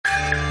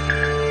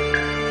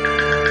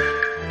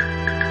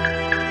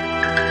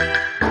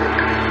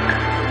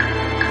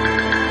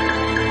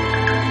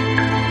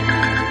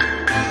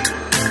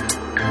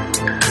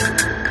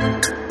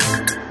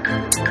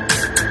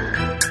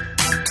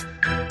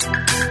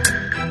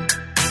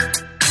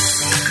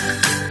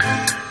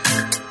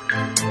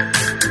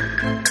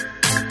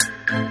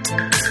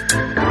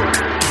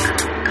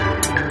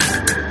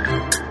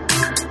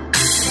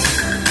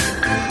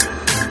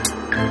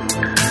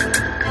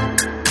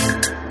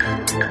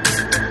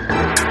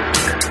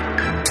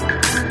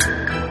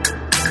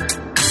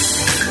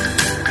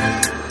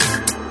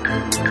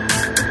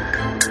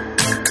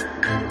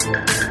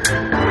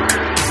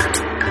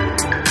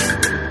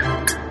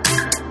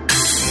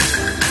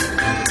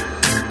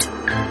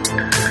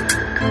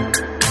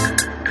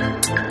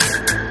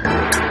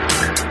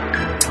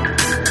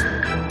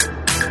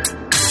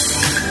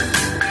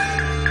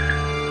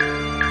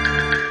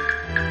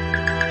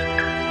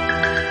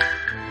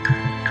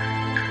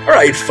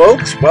right,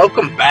 folks,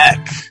 welcome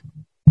back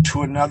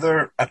to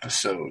another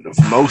episode of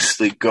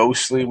Mostly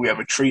Ghostly. We have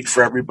a treat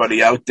for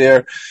everybody out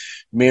there.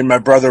 Me and my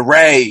brother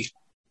Ray.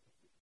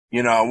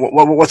 You know,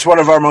 what's one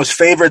of our most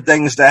favorite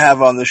things to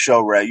have on the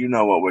show, Ray? You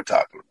know what we're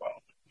talking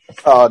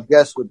about.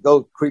 Guests with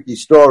those creepy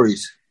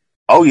stories.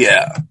 Oh,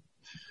 yeah.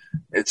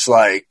 It's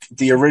like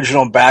the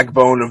original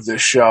backbone of the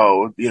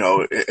show. You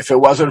know, if it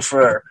wasn't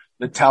for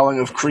the telling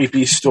of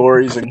creepy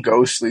stories and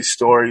ghostly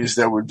stories,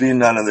 there would be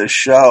none of this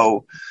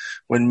show.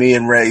 When me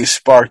and Ray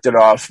sparked it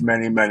off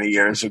many, many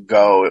years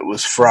ago, it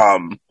was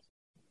from,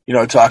 you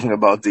know, talking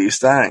about these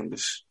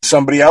things.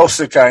 Somebody else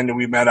that kind of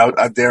we met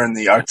out there in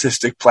the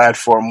artistic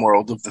platform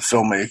world of the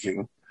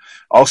filmmaking.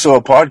 Also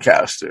a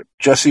podcaster,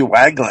 Jesse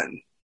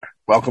Waglin.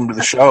 Welcome to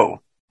the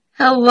show.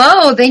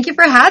 Hello. Thank you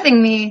for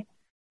having me.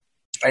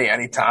 Hey,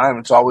 anytime.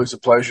 It's always a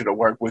pleasure to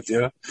work with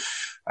you.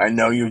 I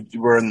know you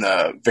were in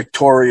the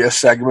Victoria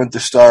segment, the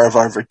star of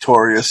our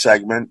Victoria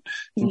segment.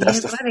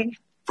 That's the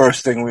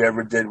first thing we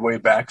ever did way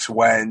back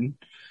when.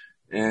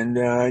 And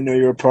I know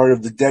you're a part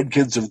of the Dead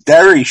Kids of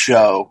Derry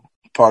show,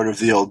 part of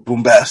the old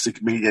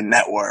Boombastic Media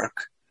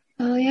Network.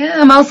 Oh, yeah.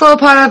 I'm also a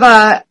part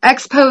of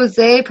Expose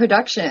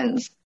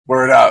Productions.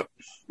 Word up.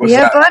 What's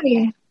that?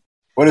 Buddy.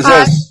 What is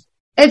this?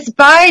 It's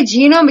by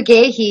Gino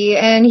McGahee,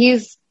 and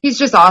he's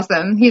just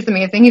awesome. He's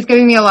amazing. He's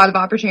giving me a lot of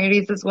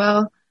opportunities as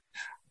well.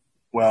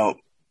 Well,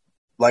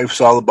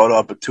 life's all about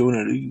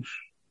opportunities.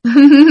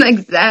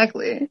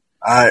 Exactly.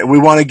 We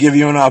want to give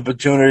you an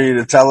opportunity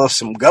to tell us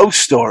some ghost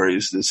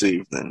stories this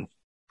evening.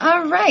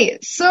 All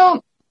right.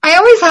 So I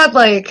always had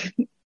like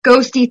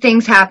ghosty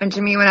things happen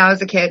to me when I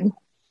was a kid.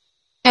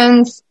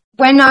 And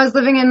when I was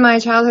living in my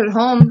childhood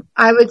home,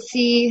 I would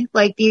see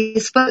like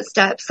these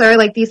footsteps or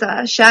like these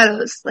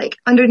shadows like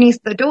underneath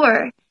the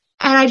door.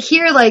 And I'd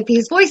hear like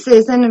these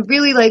voices in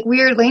really like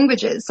weird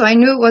languages. So I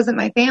knew it wasn't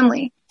my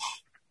family.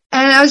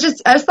 And I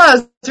just thought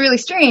it was really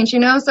strange, you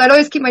know? So I'd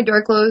always keep my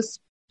door closed.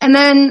 And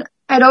then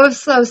I'd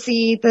also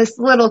see this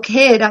little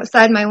kid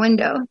outside my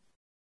window,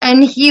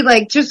 and he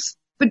like just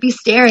would be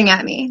staring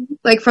at me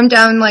like from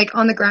down like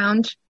on the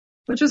ground,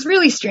 which was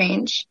really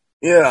strange.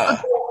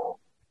 Yeah.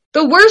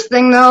 The worst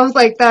thing though,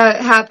 like that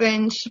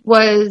happened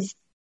was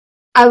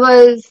I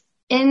was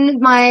in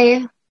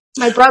my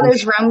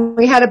brother's room.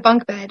 We had a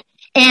bunk bed,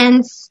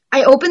 and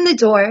I opened the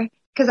door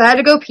because I had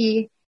to go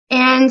pee,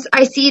 and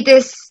I see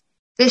this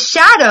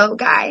shadow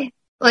guy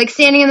like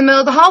standing in the middle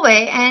of the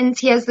hallway, and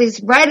he has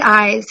these red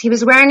eyes. He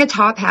was wearing a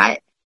top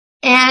hat,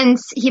 and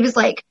he was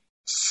like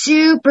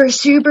super,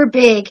 super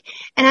big.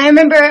 And I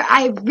remember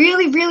I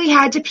really, really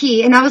had to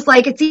pee, and I was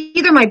like, it's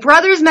either my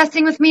brother's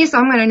messing with me, so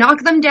I'm going to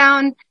knock them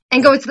down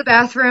and go to the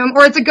bathroom,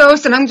 or it's a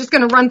ghost, and I'm just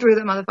going to run through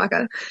the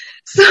motherfucker.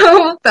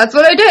 So that's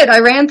what I did.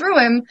 I ran through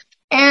him,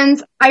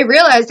 and I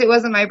realized it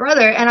wasn't my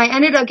brother, and I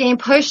ended up getting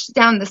pushed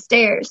down the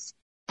stairs,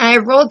 and I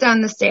rolled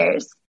down the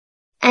stairs,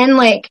 and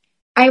like,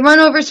 I run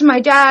over to my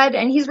dad,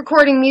 and he's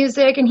recording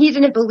music, and he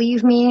didn't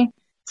believe me.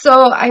 So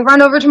I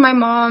run over to my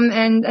mom,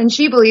 and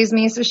she believes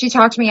me, so she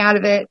talked me out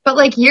of it. But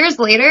like years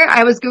later,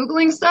 I was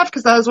Googling stuff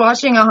because I was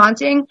watching a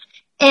haunting,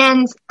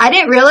 and I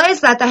didn't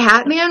realize that the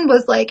Hat Man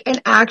was like an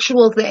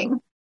actual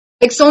thing.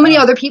 Like so many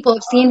other people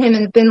have seen him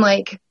and been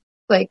like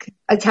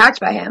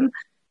attacked by him.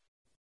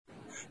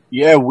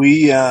 Yeah,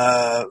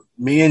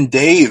 me and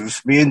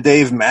Dave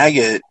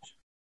Maggot,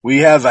 we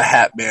have a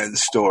Hat Man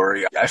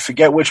story. I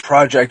forget which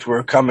project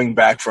we're coming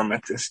back from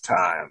at this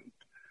time.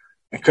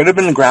 It could have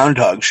been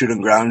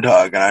shooting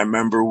Groundhog. And I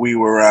remember we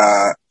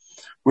were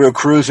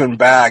cruising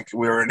back.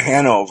 We were in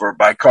Hanover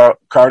by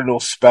Cardinal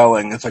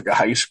Spelling. It's like a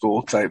high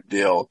school type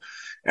deal.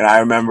 And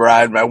I remember I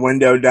had my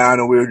window down,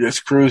 and we were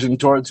just cruising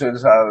towards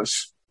his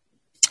house.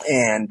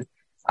 And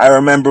I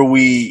remember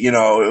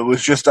it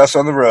was just us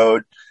on the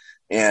road.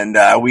 And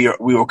we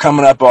were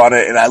coming up on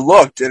it, and I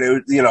looked, and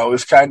it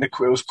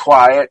was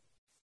quiet.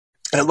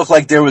 And it looked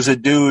like there was a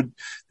dude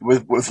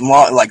with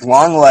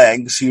long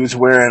legs. He was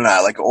wearing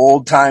like an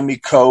old timey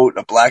coat,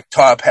 a black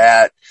top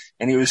hat,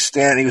 and he was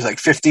like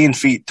 15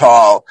 feet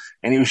tall,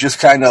 and he was just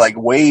kind of like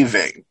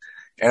waving.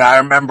 And I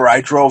remember I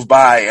drove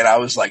by, and I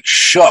was like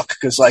shook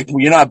because like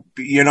you're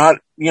not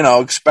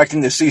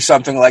expecting to see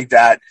something like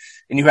that,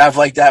 and you have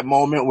like that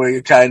moment where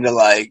you're kind of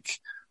like,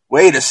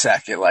 wait a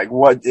second, like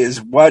what is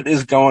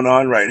going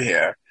on right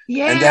here?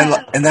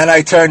 Yeah. And then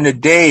I turned to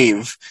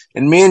Dave,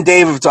 and me and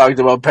Dave have talked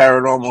about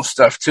paranormal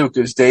stuff too,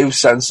 because Dave's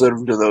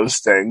sensitive to those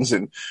things,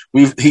 and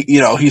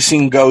he's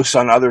seen ghosts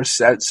on other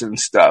sets and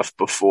stuff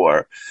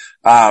before.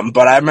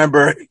 But I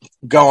remember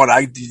going,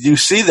 did you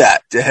see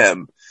that to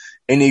him?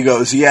 And he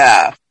goes,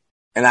 yeah.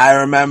 And I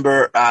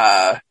remember,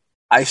 I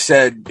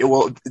said,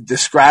 well,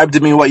 describe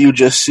to me what you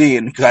just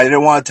seen, because I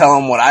didn't want to tell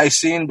him what I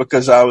seen,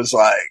 because I was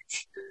like,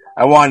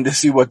 I wanted to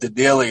see what the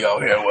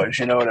dealio here was.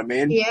 You know what I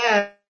mean?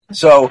 Yeah.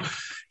 So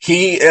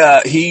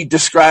he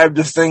described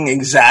the thing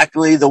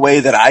exactly the way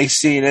that I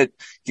seen it.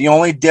 The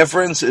only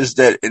difference is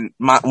that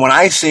when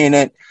I seen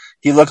it,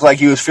 he looked like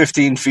he was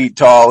 15 feet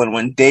tall, and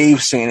when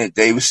Dave seen it,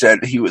 Dave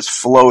said he was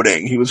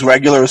floating. He was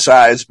regular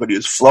size, but he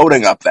was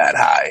floating up that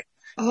high.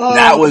 Oh. And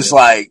that was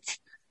like,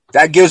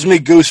 That gives me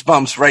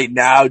goosebumps right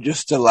now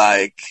just to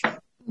like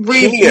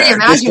hear,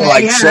 just to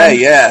like say,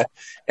 yeah.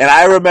 And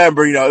I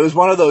remember, it was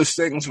one of those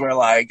things where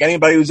like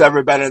anybody who's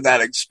ever been in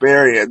that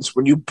experience,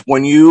 when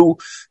you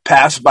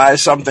pass by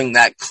something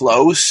that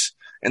close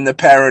in the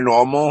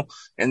paranormal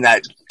and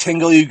that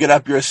tingle you get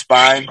up your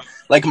spine,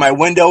 like my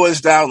window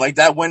was down, like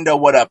that window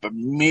went up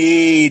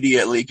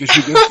immediately because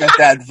you just get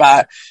that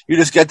vibe. You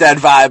just get that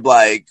vibe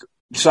like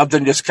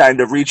something just kind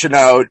of reaching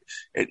out,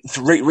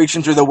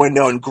 reaching through the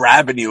window and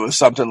grabbing you or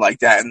something like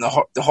that, and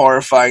the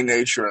horrifying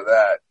nature of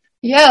that.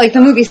 Yeah, like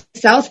the movie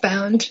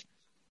Southbound.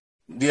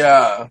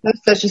 Yeah. That's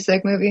such a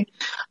sick movie.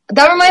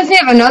 That reminds me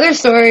of another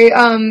story.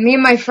 Me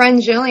and my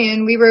friend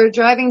Jillian, we were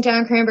driving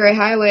down Cranberry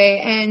Highway,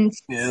 and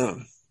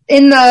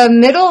in the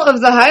middle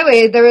of the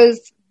highway, there was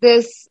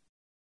this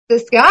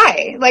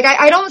guy. Like,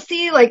 I don't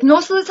see, like,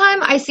 most of the time,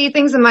 I see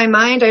things in my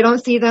mind. I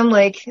don't see them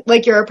like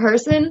you're a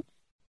person.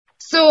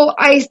 So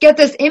I get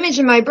this image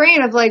in my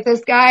brain of, like,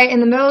 this guy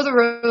in the middle of the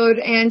road,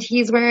 and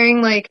he's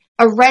wearing, like,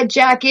 a red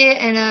jacket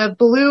and a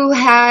blue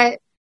hat,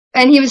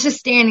 and he was just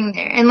standing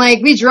there. And,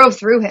 like, we drove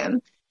through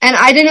him. And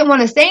I didn't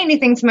want to say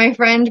anything to my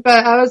friend,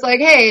 but I was like,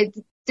 hey,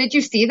 did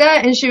you see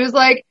that? And she was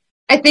like,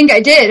 I think I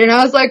did. And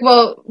I was like,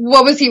 well,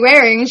 what was he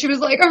wearing? And she was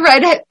like, a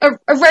red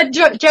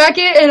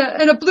jacket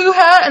and a blue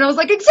hat. And I was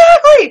like,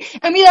 exactly!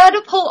 And we had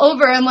to pull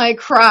over and, like,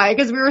 cry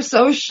because we were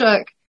so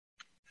shook.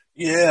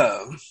 Yeah.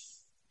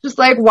 Just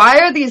like, why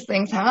are these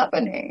things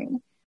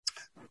happening?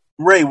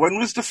 Ray, when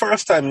was the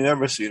first time you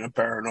ever seen a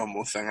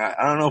paranormal thing? I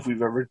don't know if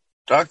we've ever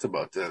talked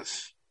about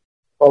this.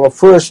 Well, the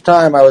first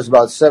time I was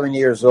about 7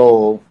 years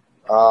old.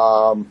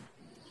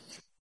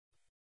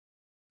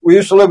 We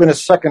used to live in the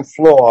second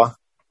floor.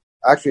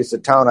 Actually, it's the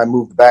town I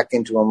moved back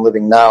into. I'm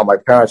living now. My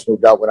parents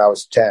moved out when I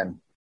was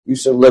 10.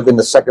 Used to live in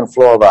the second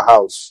floor of a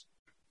house.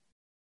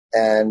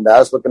 And I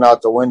was looking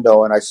out the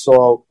window, and I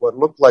saw what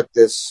looked like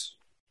this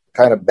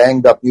kind of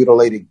banged up,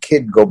 mutilated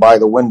kid go by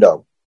the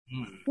window.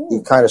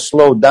 He kind of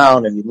slowed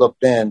down, and he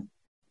looked in,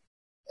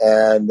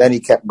 and then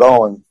he kept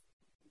going.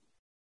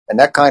 And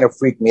that kind of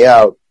freaked me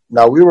out.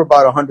 Now, we were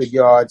about 100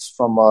 yards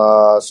from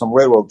some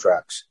railroad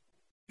tracks.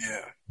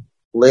 Yeah.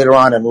 Later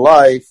on in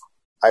life,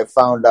 I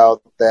found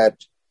out that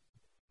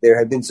there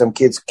had been some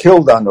kids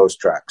killed on those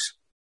tracks.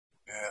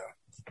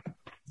 Yeah.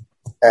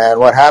 And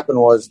what happened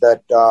was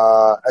that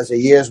as the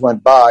years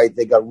went by,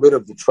 they got rid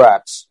of the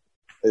tracks.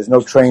 There's no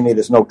train,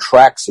 there's no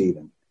tracks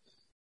even.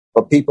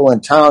 But people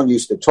in town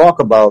used to talk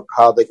about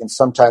how they can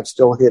sometimes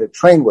still hear the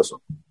train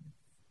whistle.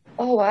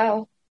 Oh,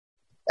 wow.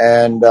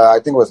 And I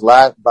think it was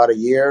about a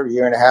year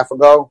and a half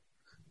ago.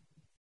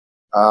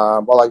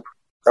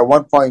 At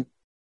one point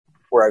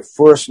where I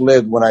first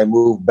lived when I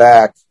moved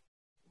back,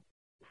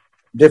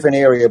 different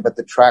area, but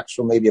the tracks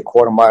were maybe a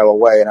quarter mile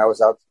away, and I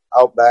was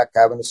out back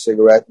having a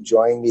cigarette,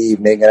 enjoying the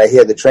evening, and I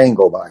hear the train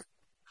go by.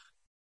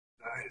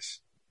 Nice.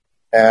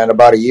 And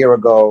about a year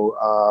ago,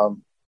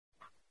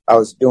 I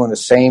was doing the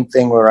same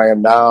thing where I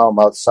am now. I'm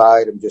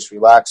outside, I'm just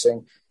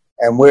relaxing.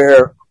 And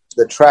where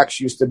the tracks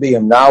used to be,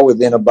 I'm now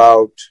within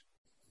about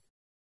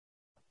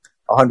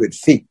 100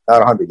 feet, not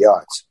 100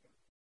 yards,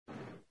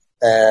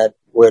 at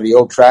where the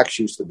old tracks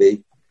used to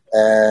be.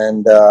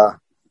 And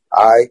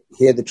I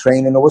hear the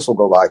train and the whistle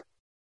go by.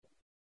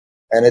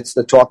 And it's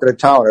the talk of the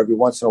town. Every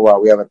once in a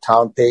while, we have a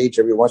town page.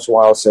 Every once in a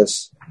while, it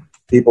says,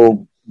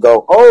 people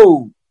go,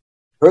 oh,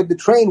 heard the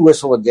train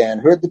whistle again.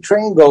 Heard the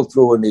train go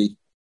through where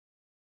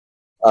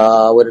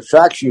the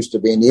tracks used to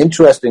be. And the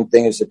interesting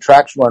thing is the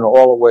tracks run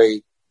all the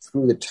way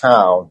through the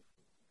town,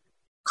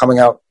 coming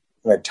out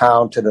in a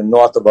town to the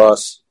north of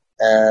us.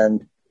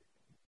 And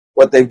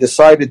what they've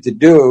decided to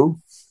do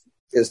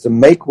is to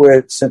make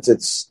since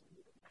it's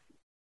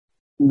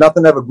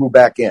nothing ever grew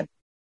back in.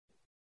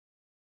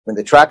 When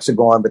the tracks are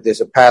gone, but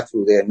there's a path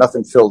through there,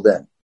 nothing filled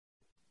in.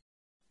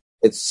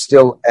 It's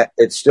still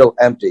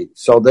empty.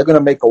 So they're going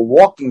to make a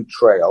walking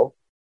trail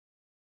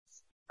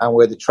on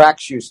where the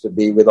tracks used to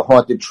be, where the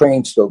haunted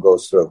train still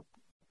goes through.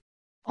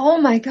 Oh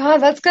my God,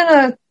 that's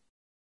gonna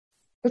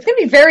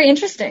be very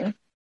interesting.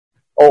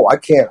 Oh, I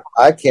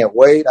can't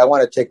wait. I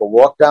want to take a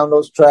walk down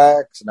those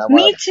tracks. And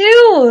Me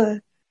too.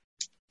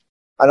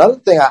 Another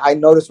thing I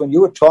noticed when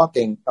you were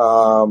talking,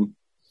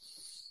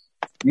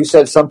 you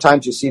said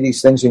sometimes you see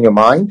these things in your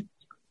mind.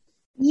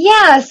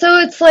 Yeah, so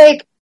it's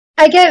like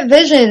I get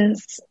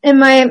visions in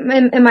my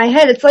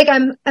head. It's like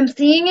I'm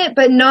seeing it,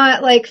 but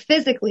not like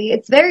physically.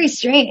 It's very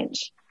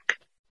strange.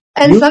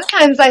 And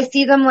sometimes I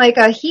see them like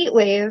a heat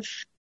wave.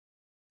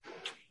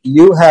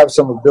 You have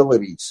some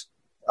abilities,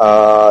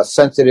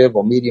 sensitive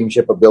or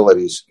mediumship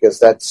abilities, because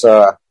that's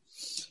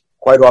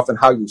quite often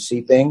how you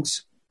see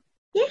things.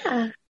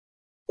 Yeah.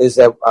 Is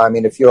that, I'm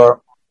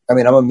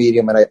a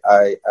medium, and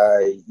I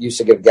used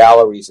to give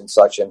galleries and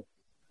such, and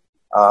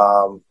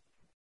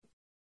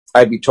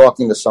I'd be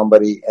talking to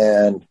somebody,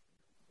 and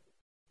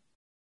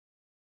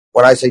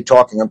when I say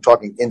talking, I'm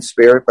talking in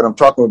spirit, but I'm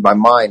talking with my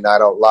mind,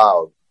 not out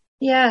loud.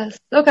 Yes.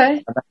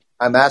 Okay.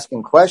 I'm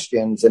asking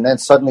questions, and then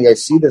suddenly I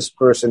see this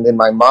person in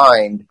my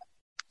mind,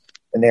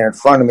 and they're in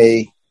front of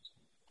me,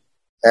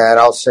 and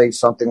I'll say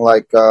something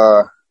like,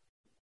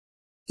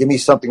 give me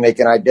something they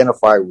can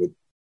identify with.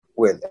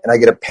 And I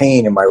get a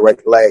pain in my right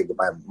leg,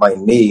 my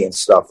knee and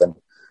stuff. And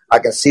I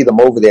can see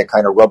them over there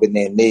kind of rubbing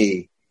their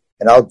knee.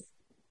 And I'll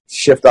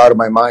shift out of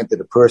my mind to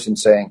the person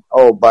saying,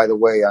 oh, by the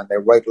way, on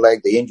their right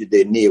leg, they injured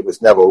their knee. It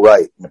was never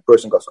right. And the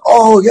person goes,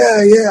 oh,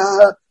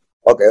 yeah.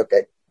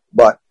 Okay.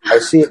 But I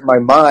see it in my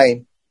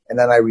mind, and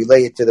then I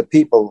relay it to the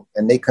people,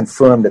 and they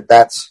confirm that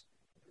that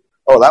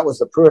was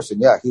the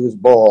person. Yeah, he was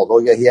bald. Oh,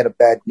 yeah, he had a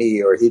bad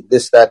knee, or he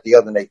this, that, the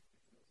other. And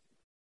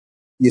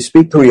you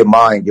speak through your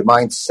mind. Your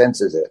mind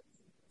senses it,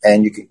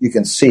 and you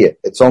can see it.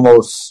 It's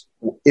almost,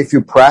 if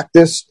you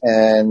practice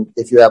and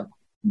if you have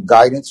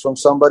guidance from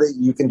somebody,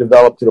 you can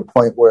develop to the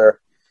point where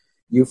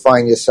you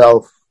find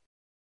yourself,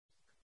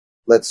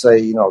 let's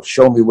say,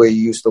 show me where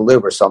you used to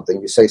live or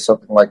something. You say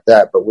something like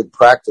that. But with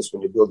practice,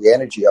 when you build the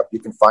energy up, you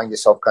can find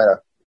yourself kind of,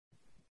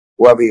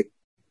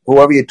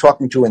 whoever you're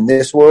talking to in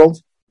this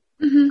world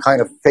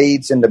kind of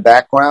fades in the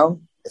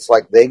background. It's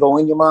like they go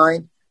in your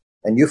mind,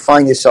 and you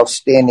find yourself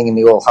standing in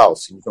the old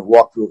house, and you can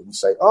walk through it and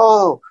say,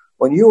 oh,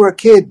 when you were a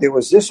kid, there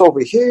was this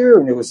over here,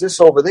 and there was this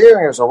over there,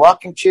 and there was a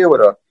rocking chair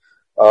with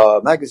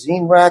a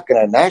magazine rack and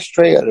an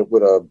ashtray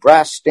with a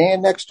brass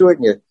stand next to it,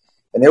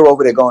 and they're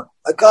over there going,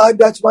 oh, God,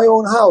 that's my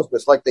own house. But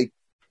it's like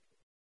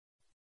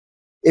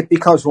it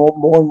becomes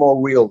more and more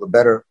real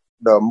the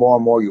more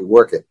and more you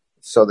work it,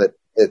 so that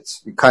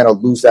you kind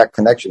of lose that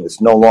connection.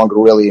 It's no longer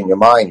really in your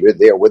mind. You're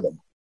there with them.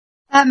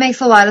 That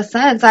makes a lot of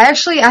sense. I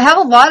have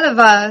a lot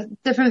of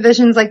different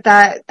visions like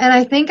that, and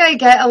I think I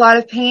get a lot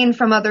of pain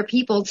from other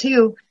people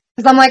too.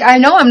 Because I'm like, I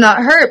know I'm not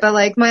hurt, but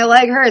like my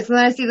leg hurts. And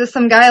then I see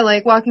some guy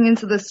like walking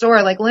into the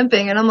store like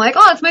limping, and I'm like,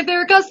 oh, it's my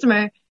favorite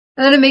customer. And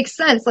then it makes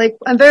sense. Like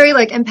I'm very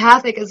like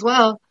empathic as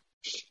well.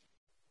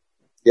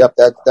 Yep,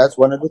 that's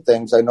one of the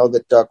things. I know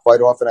that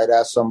quite often I'd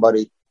ask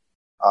somebody,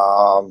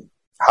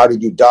 how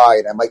did you die?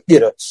 And I might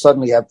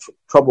suddenly have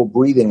trouble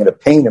breathing and a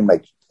pain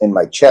in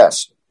my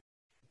chest.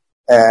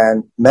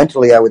 And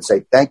mentally I would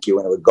say thank you,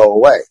 and it would go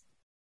away.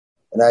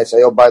 And I'd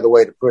say, oh, by the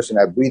way, the person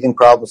had breathing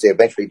problems. They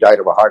eventually died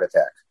of a heart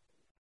attack.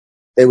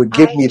 They would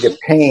give me the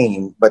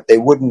pain, but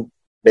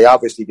they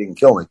obviously didn't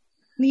kill me.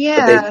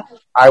 Yeah.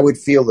 I would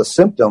feel the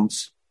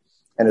symptoms,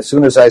 and as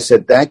soon as I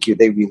said thank you,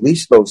 they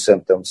released those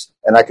symptoms,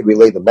 and I could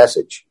relay the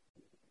message.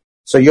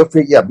 So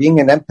being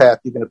an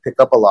empath, you're going to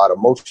pick up a lot of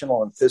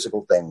emotional and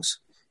physical things,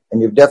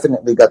 and you've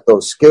definitely got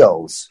those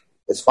skills.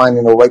 It's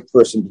finding the right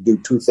person to do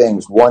two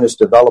things. One is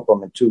develop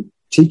them, and two,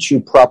 teach you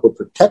proper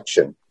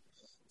protection.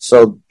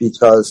 So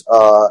because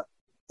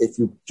if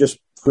you just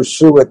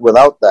pursue it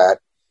without that,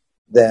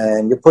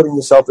 then you're putting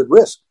yourself at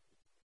risk.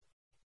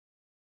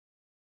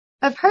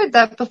 I've heard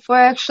that before,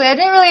 actually. I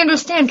didn't really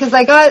understand because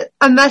I got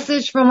a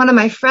message from one of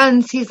my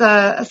friends. He's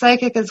a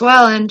psychic as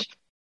well, and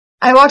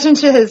I walked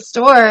into his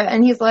store,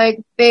 and he's like,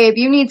 babe,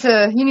 you need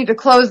to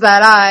close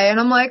that eye. And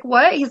I'm like,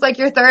 what? He's like,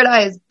 your third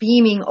eye is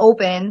beaming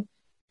open.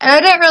 And I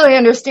didn't really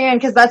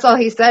understand because that's all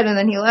he said, and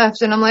then he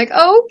left. And I'm like,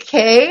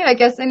 okay, I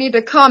guess I need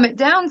to calm it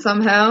down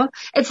somehow.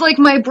 It's like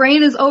my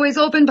brain is always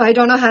open, but I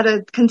don't know how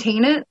to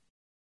contain it.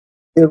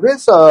 There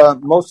is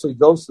mostly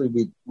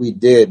ghostly we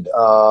did.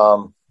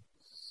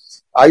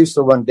 I used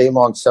to run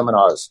day-long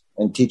seminars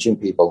and teaching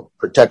people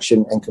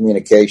protection and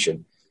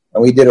communication.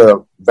 And we did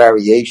a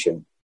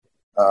variation,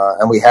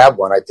 and we have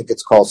one. I think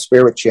it's called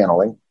Spirit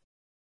Channeling.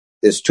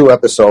 There's 2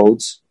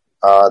 episodes.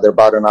 They're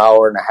about an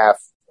hour and a half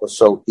or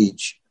so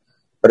each.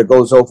 But it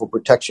goes over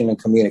protection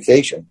and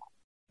communication.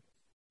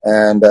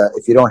 And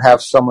if you don't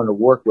have someone to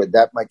work with,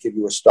 that might give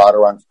you a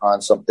starter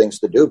on some things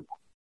to do.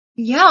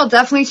 Yeah, I'll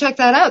definitely check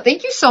that out.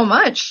 Thank you so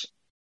much.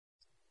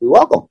 You're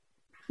welcome.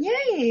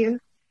 Yay.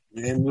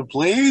 And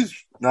please,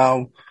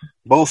 now,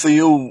 both of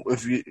you,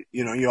 if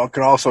y'all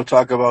can also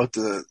talk about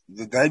the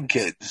Dead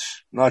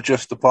Kids, not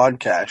just the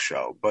podcast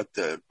show, but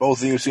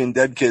both of you seen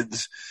Dead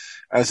Kids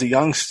as the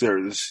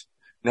youngsters.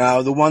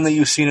 Now, the one that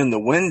you seen in the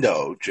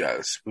window,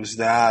 Jess, was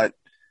that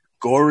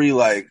gory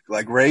like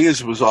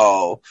Ray's was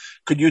all?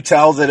 Could you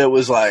tell that it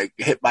was like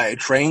hit by a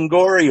train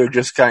gory, or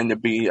just kind of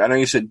I know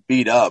you said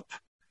beat up.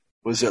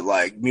 Was it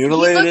like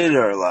mutilated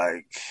or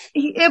like?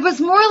 It was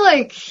more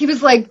like he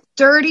was like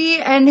dirty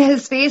and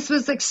his face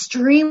was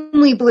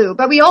extremely blue.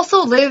 But we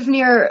also live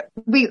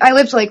I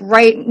lived like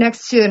right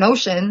next to an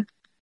ocean.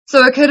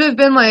 So it could have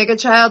been like a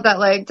child that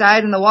like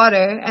died in the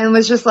water and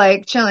was just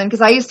like chilling.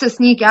 Cause I used to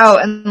sneak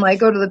out and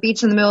like go to the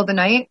beach in the middle of the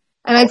night.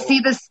 And I'd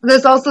see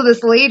there's also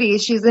this lady,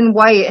 she's in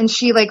white and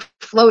she like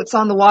floats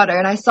on the water.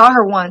 And I saw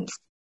her once.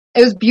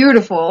 It was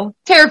beautiful.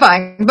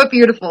 Terrifying, but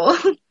beautiful.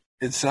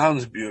 It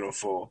sounds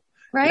beautiful.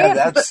 Right?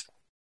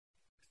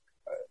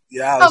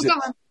 Yeah,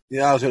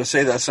 I was going to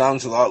say that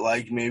sounds a lot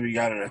like maybe you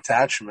got an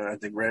attachment. I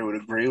think Ray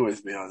would agree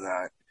with me on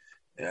that.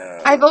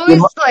 Yeah. I've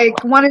always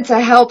like wanted to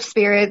help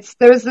spirits.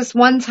 There was this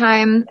one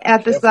time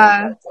at this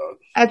cemetery.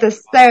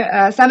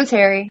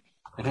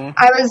 Mm-hmm.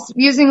 I was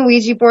using a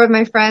Ouija board with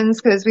my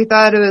friends because we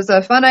thought it was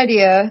a fun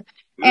idea,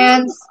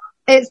 and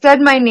it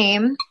said my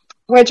name,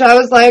 which I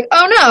was like,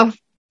 oh no,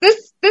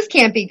 this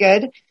can't be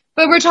good.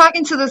 But we're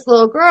talking to this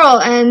little girl,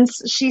 and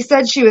she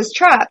said she was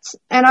trapped.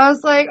 And I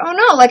was like, oh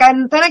no,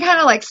 then I kind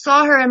of like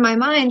saw her in my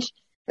mind.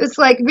 It was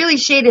like really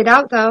shaded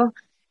out though.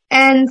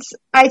 And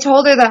I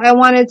told her that I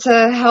wanted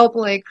to help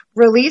like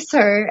release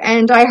her,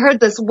 and I heard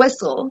this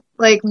whistle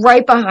like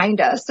right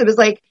behind us. It was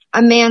like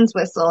a man's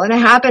whistle, and it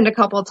happened a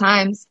couple of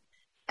times.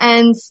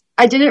 And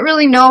I didn't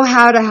really know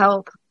how to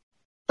help,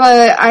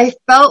 but I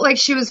felt like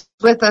she was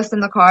with us in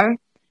the car.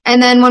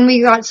 And then when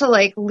we got to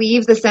like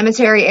leave the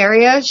cemetery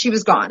area, she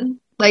was gone.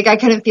 Like I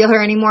couldn't feel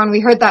her anymore, and we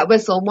heard that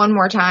whistle one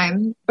more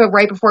time, but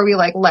right before we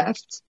like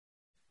left.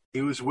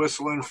 He was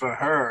whistling for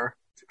her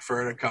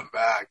to come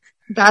back.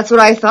 That's what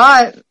I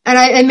thought.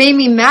 And it made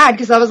me mad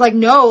because I was like,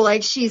 no,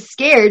 like she's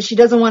scared. She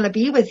doesn't want to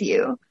be with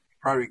you.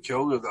 Probably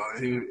killed her though.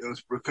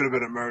 It could have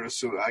been a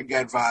murder-suicide. I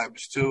get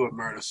vibes too, a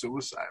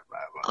murder-suicide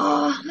vibe.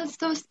 Oh, that's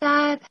so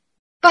sad.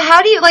 But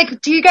how do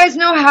you guys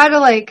know how to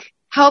like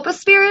help a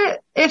spirit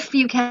if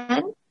you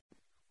can?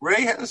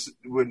 Ray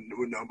would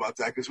know about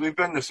that because we've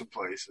been to some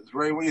places.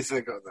 Ray, what do you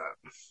think of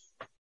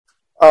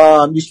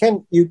that?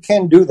 You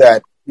can do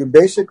that. You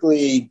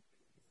basically,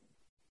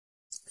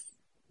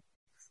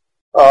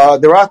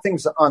 there are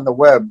things on the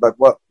web, but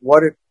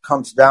what it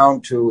comes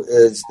down to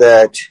is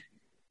that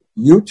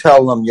you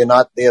tell them you're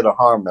not there to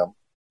harm them.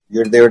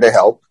 You're there to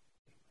help.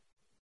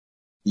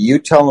 You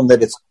tell them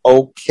that it's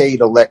okay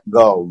to let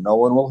go. No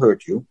one will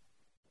hurt you.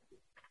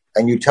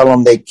 And you tell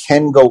them they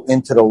can go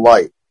into the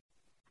light.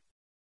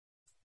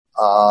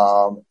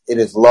 It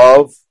is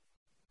love.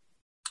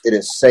 It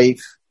is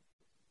safe.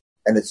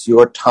 And it's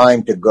your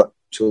time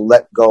to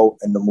let go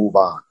and to move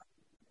on.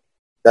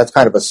 That's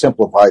kind of a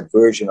simplified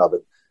version of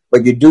it.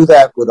 But you do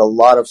that with a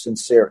lot of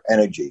sincere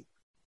energy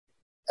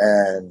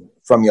and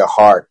from your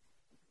heart.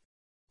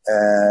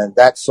 And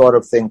that sort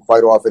of thing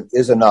quite often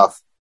is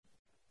enough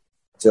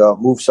to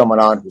move someone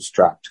on who's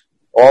trapped.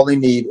 All they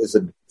need is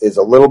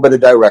a little bit of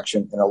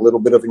direction and a little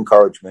bit of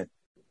encouragement,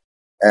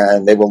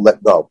 and they will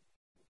let go.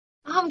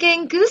 I'm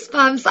getting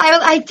goosebumps.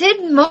 I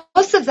did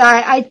most of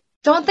that. I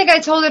don't think I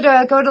told her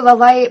to go to the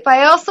light, but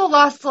I also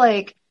lost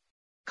like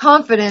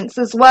confidence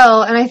as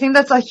well, and I think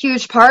that's a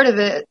huge part of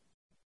it.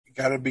 You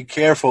got to be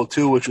careful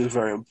too, which is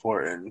very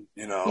important,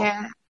 you know.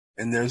 Yeah.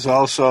 And there's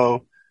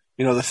also,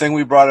 you know, the thing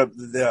we brought up,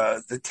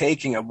 the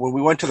taking of when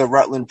we went to the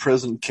Rutland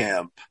prison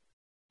camp.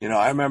 You know,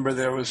 I remember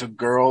there was a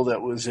girl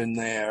that was in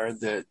there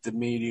that the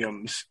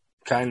mediums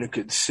kind of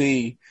could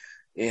see,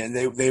 and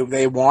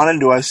they wanted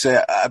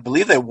to. I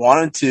believe they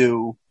wanted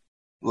to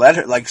let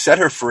her, like, set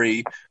her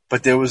free,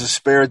 but there was a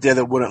spirit there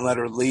that wouldn't let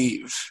her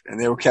leave, and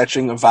they were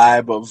catching a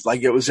vibe of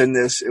like it was in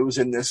this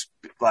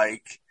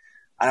like,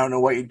 I don't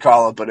know what you'd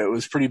call it, but it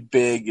was pretty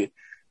big,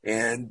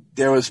 and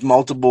there was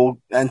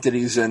multiple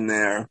entities in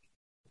there.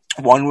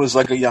 One was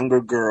like a younger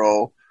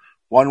girl.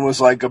 One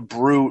was like a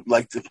brute,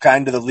 like the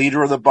kind of the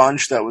leader of the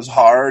bunch that was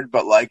hard,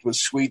 but like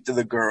was sweet to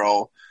the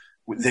girl.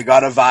 They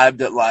got a vibe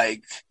that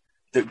like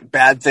the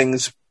bad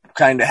things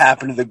kind of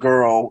happened to the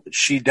girl.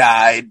 She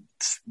died,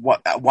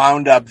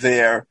 wound up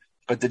there,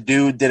 but the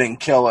dude didn't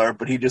kill her,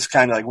 but he just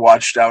kind of like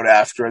watched out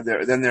after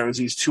her. Then there was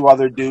these two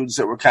other dudes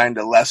that were kind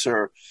of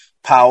lesser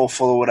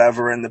powerful or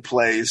whatever in the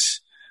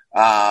place.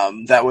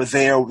 That were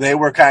there, they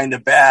were kind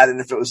of bad, and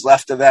if it was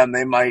left to them,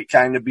 they might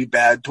kind of be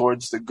bad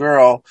towards the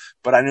girl.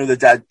 But I knew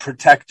that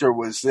protector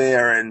was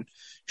there, and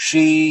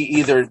she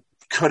either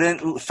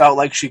felt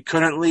like she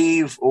couldn't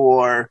leave,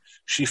 or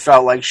she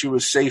felt like she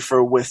was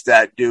safer with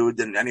that dude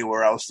than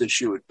anywhere else that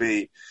she would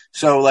be.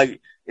 So, like,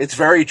 it's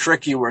very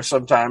tricky where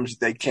sometimes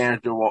they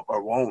can't or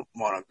won't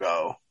want to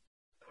go.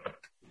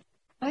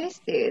 I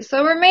see.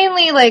 So we're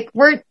mainly like,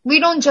 we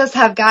don't just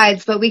have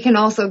guides, but we can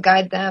also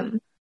guide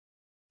them.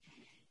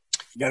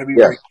 You got to be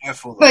very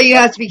careful, though. But you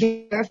have to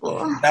be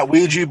careful. That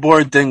Ouija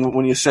board thing,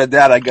 when you said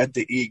that, I got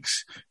the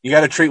eeks. You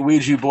got to treat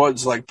Ouija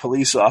boards like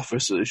police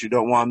officers. You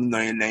don't want them to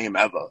know your name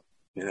ever.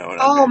 You know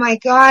what I mean? Oh my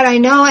God, I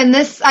know. And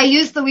I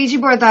used the Ouija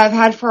board that I've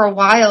had for a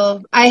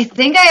while. I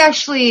think I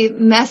actually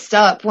messed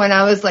up when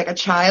I was like a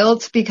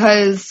child,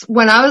 because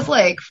when I was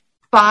like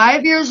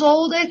 5 years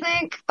old, I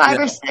think, 5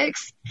 or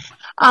 6,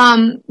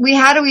 we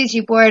had a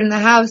Ouija board in the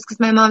house because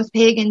my mom's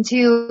pagan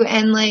too.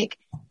 And like,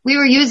 we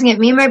were using it,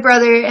 me and my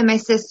brother and my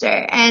sister,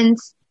 and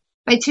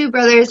my two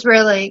brothers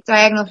were like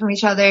diagonal from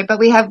each other, but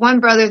we have one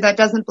brother that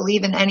doesn't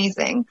believe in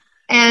anything.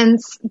 And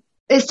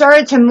it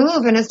started to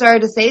move and it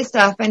started to say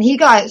stuff, and he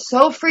got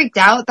so freaked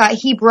out that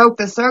he broke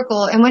the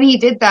circle. And when he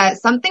did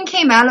that, something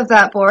came out of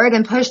that board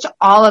and pushed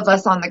all of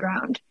us on the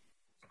ground.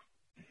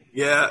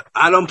 Yeah,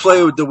 I don't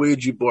play with the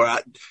Ouija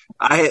board.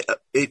 I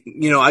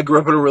grew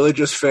up in a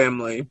religious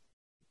family,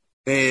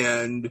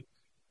 and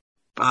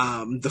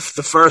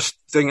the first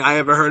thing I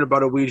ever heard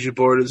about a Ouija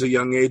board as a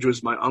young age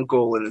was my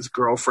uncle and his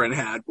girlfriend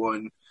had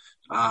one,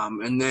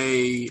 and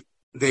they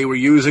were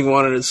using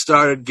one, and it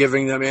started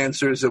giving them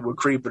answers that were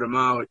creeping them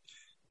out,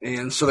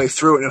 and so they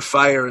threw it in a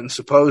fire, and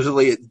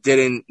supposedly it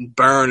didn't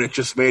burn, it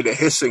just made a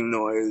hissing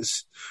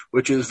noise,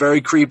 which is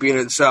very creepy in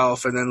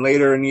itself. And then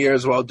later in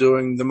years, while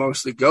doing the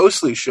Mostly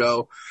Ghostly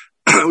show,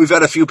 we've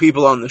had a few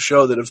people on the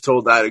show that have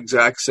told that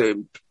exact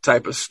same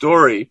type of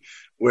story,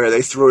 where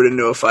they threw it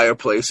into a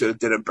fireplace and it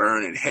didn't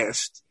burn and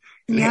hissed.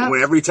 And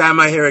every time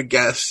I hear a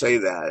guest say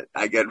that,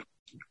 I get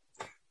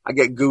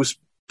goosebumps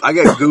I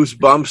get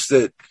goosebumps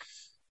that,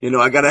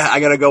 I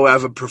gotta go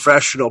have a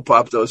professional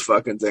pop those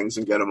fucking things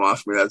and get them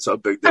off me. That's how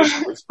big those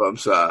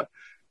goosebumps are.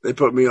 They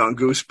put me on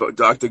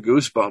Dr.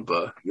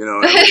 Goosebumper, you know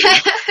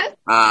what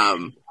I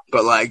mean?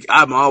 But like,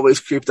 I'm always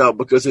creeped out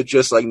because it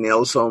just like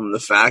nails home the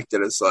fact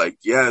that it's like,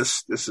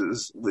 yes, this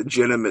is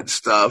legitimate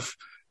stuff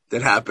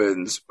that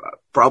happens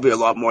probably a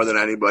lot more than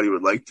anybody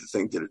would like to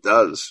think that it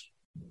does.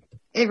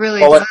 It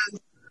really does.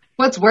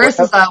 What's worse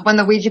is when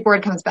the Ouija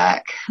board comes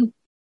back.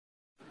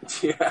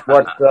 Yeah.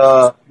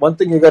 One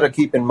thing you got to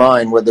keep in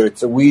mind, whether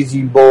it's a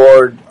Ouija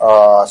board,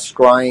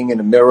 scrying in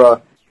a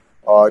mirror,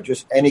 or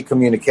just any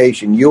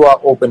communication, you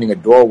are opening a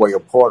doorway or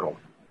portal.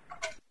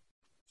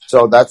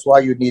 So that's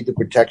why you need the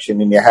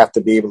protection, and you have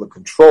to be able to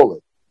control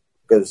it,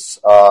 because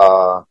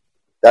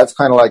that's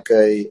kind of like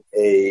a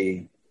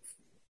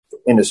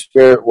in the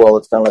spirit world.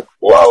 It's kind of like,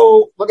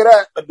 whoa, look at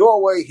that, a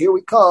doorway, here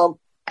we come.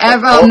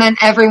 And then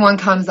everyone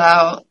comes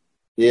out.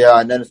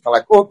 Yeah, and then it's kind of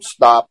like, oops,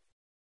 stop.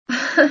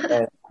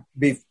 And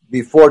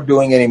before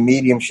doing any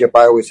mediumship,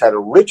 I always had a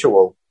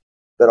ritual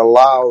that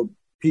allowed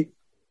people.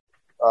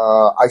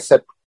 I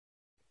set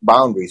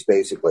boundaries,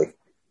 basically.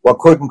 What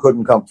couldn't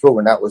come through,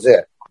 and that was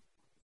it.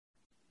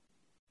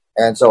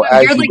 And so,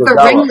 as you're like the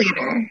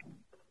ringleader.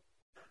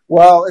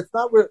 Well, it's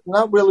not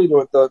really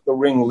the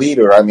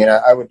ringleader. I mean,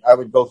 I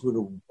would go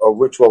through a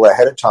ritual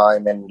ahead of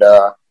time and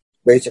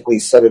basically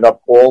set it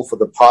up all for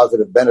the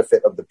positive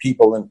benefit of the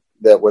people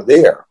that were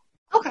there.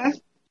 Okay.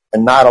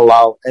 And not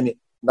allow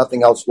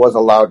nothing else was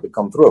allowed to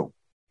come through.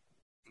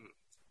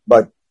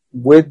 But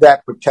with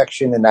that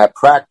protection and that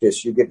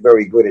practice, you get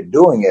very good at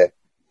doing it.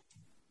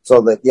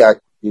 So that, yeah,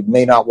 you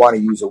may not want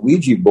to use a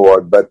Ouija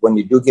board, but when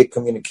you do get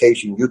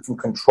communication, you can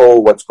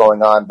control what's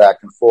going on back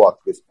and forth.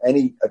 Because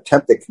any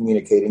attempt at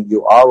communicating,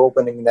 you are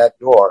opening that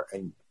door,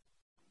 and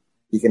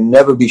you can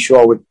never be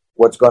sure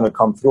what's going to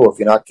come through if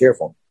you're not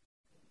careful.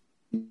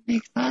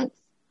 Makes sense.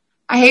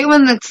 I hate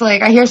when it's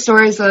like, I hear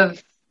stories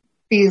of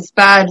these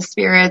bad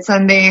spirits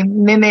and they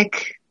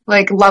mimic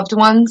like loved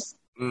ones.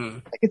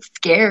 Like, it's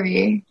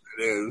scary.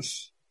 It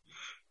is.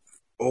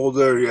 The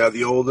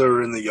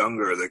older and the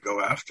younger that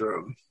go after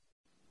them.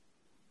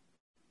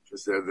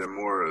 Because they're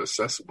more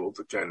accessible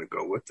to kind of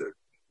go with it.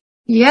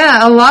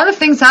 Yeah, a lot of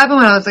things happened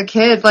when I was a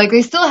kid. Like,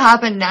 they still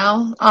happen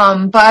now.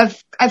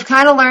 But I've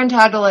kind of learned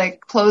how to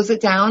like close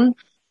it down.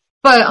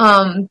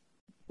 But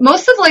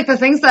most of like the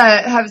things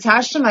that have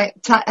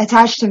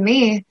attached to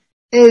me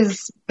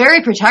is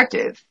very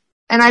protective.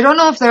 And I don't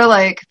know if they're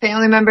like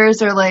family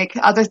members or like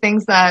other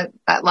things that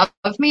love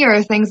me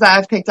or things that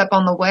I've picked up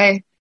on the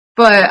way.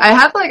 But I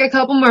have like a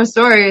couple more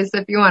stories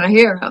if you want to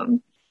hear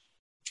them.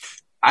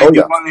 I do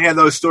want to hear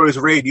those stories.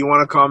 Ray, do you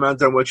want to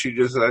comment on what you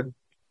just said?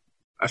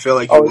 I feel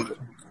like you would.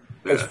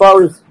 Yeah. As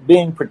far as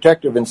being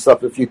protective and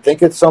stuff, if you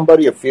think it's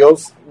somebody or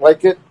feels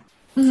like it,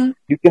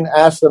 you can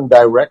ask them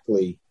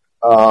directly.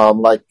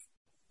 Like,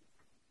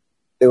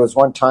 there was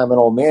one time an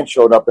old man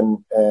showed up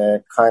and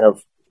kind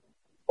of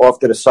off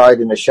to the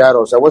side in the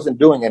shadows. I wasn't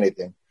doing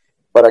anything,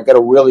 but I got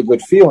a really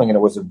good feeling, and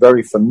it was a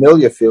very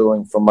familiar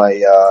feeling from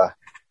my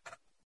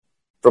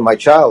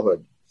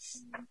childhood.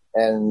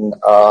 And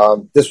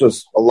this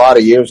was a lot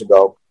of years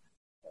ago.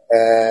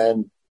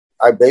 And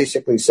I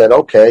basically said,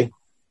 okay,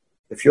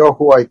 if you're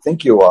who I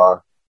think you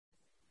are,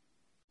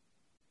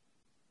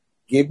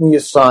 give me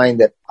a sign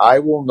that I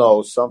will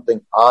know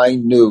something I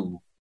knew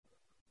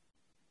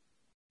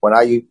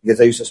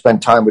because I used to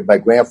spend time with my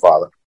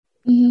grandfather.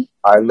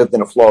 I lived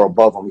in a floor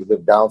above him. He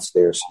lived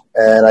downstairs.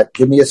 And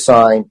give me a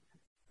sign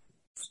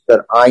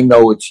that I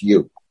know it's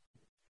you.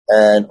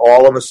 And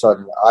all of a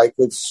sudden, I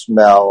could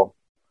smell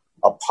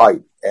a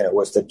pipe. And it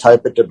was the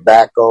type of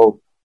tobacco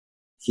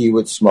he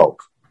would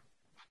smoke.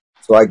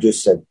 So I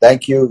just said,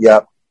 thank you.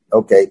 Yep.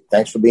 Okay.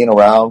 Thanks for being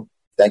around.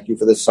 Thank you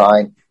for the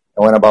sign.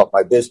 I went about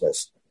my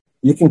business.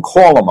 You can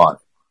call them on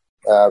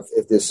it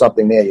if there's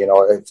something there. You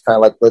know, it's kind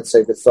of like, let's say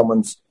if it's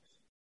someone's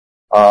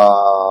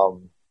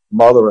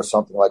mother or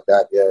something like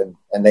that, yeah,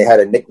 and they had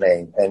a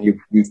nickname, and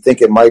you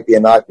think it might be or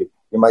not.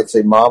 You might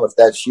say, Mom, if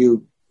that's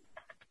you,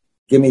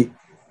 give me,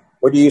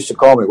 what do you used to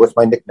call me? What's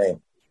my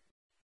nickname?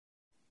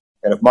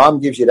 And if Mom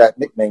gives you that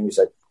nickname, you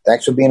say,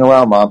 thanks for being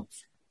around, Mom.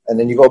 And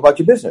then you go about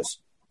your business.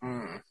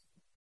 All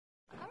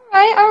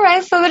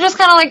right. So they're just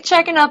kind of like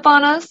checking up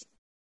on us.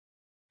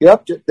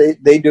 Yep,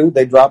 they do.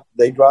 They drop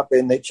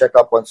in, they check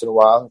up once in a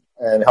while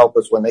and help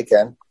us when they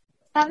can.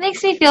 That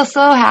makes me feel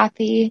so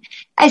happy.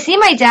 I see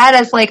my dad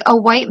as like a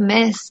white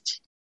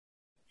mist.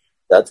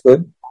 That's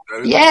good.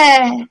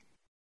 Yeah.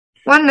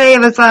 One day it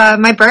was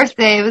my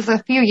birthday. It was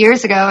a few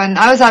years ago, and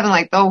I was having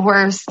like the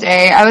worst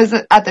day. I was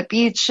at the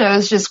beach. I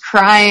was just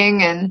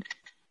crying, and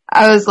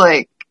I was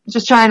like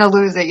just trying to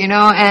lose it, you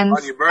know. And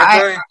on your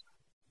birthday?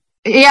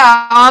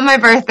 Yeah, on my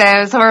birthday.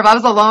 It was horrible. I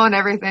was alone and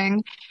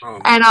everything.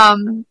 Oh. And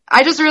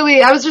I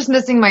was just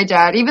missing my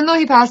dad. Even though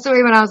he passed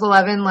away when I was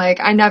 11, like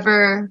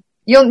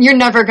you're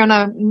never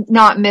gonna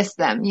not miss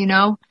them, you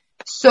know?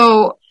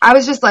 So I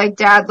was just like,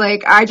 Dad,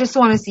 like, I just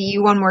want to see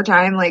you one more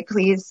time, like,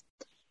 please.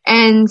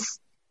 And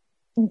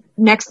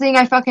next thing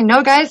I fucking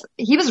know, guys,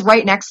 he was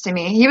right next to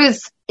me. He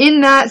was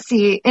in that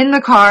seat, in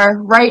the car,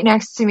 right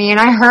next to me, and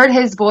I heard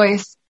his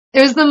voice.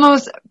 It was the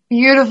most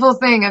beautiful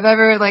thing I've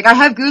ever, like, I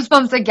have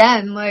goosebumps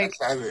again. Like,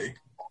 That's heavy.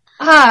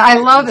 I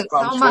love it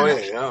so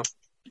much. Yeah.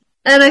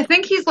 And I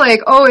think he's,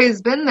 like,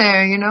 always been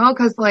there, you know,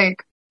 because,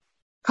 like,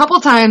 a couple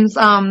times,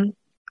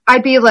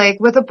 I'd be, like,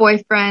 with a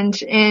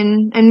boyfriend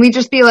and we'd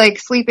just be, like,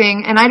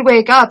 sleeping, and I'd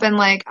wake up and,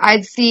 like,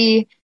 I'd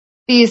see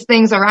these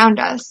things around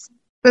us.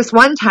 This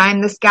one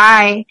time, this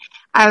guy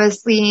I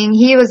was seeing,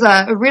 he was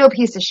a real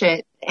piece of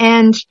shit,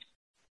 and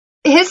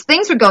his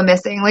things would go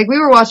missing. Like, we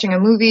were watching a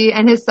movie,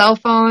 and his cell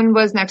phone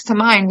was next to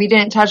mine. We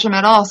didn't touch him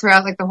at all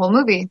throughout, like, the whole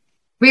movie.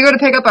 We go to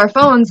pick up our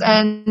phones,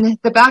 and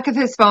the back of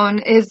his phone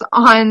is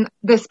on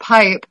this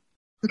pipe,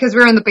 because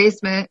we were in the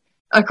basement,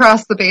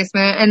 across the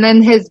basement, and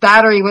then his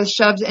battery was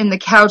shoved in the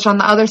couch on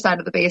the other side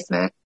of the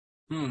basement.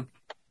 And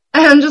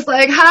I'm just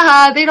like,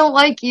 haha, they don't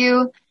like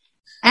you.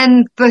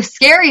 And the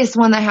scariest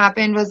one that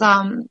happened was,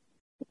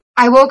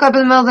 I woke up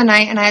in the middle of the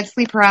night and I had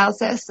sleep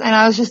paralysis, and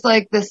I was just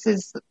like,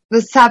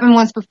 this happened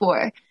once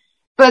before.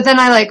 But then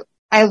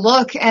I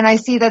look and I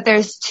see that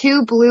there's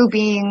two blue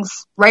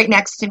beings right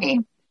next to me.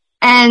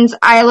 And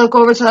I look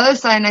over to the other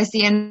side and I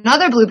see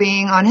another blue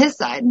being on his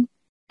side.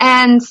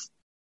 And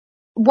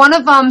one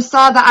of them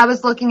saw that I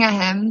was looking at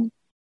him.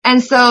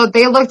 And so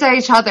they looked at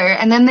each other,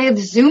 and then they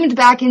zoomed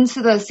back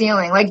into the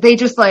ceiling. Like, they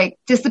just, like,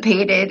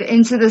 dissipated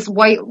into this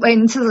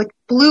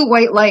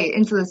blue-white light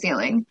into the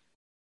ceiling.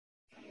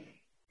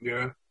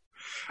 Yeah.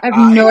 I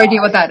have no idea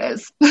what that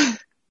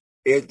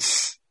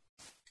is.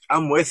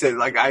 I'm with it.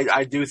 Like,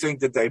 I do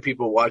think that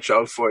people watch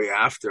out for you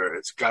after.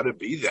 It's got to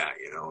be that,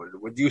 you know.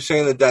 With you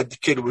saying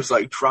that kid was,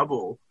 like,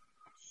 trouble,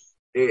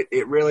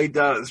 it really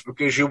does.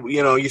 Because,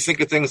 you think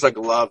of things like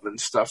love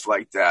and stuff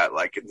like that.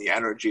 Like, in the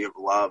energy of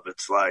love,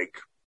 it's like,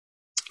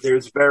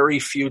 there's very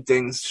few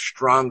things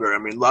stronger. I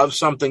mean, love's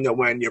something that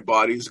when your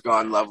body's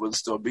gone, love will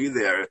still be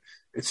there.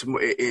 It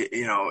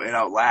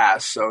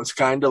outlasts. So it's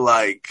kind of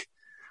like,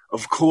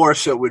 of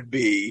course it would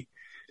be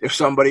if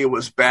somebody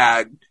was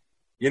bad,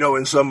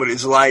 in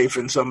somebody's life,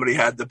 and somebody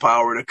had the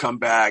power to come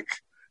back,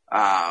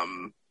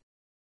 and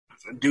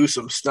do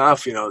some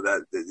stuff, yeah,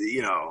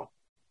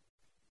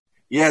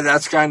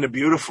 that's kind of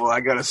beautiful, I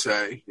gotta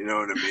say, you know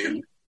what I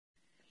mean?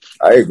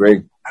 I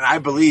agree. And I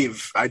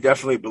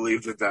definitely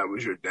believe that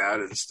was your dad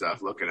and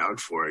stuff looking out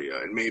for you,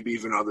 and maybe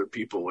even other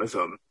people with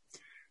him.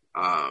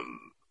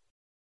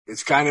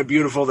 It's kind of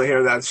beautiful to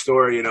hear that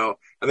story, I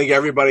think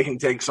everybody can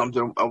take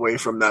something away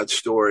from that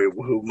story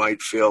who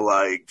might feel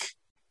like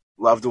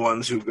loved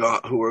ones who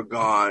are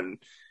gone.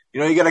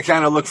 You got to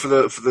kind of look for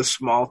the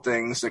small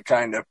things that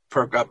kind of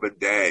perk up a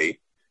day.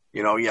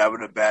 You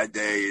having a bad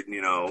day,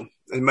 and,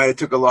 it might have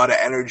took a lot of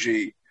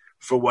energy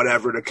for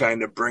whatever to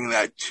kind of bring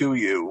that to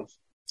you.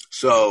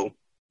 So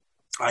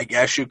I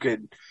guess you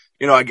could,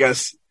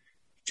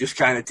 just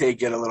kind of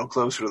take it a little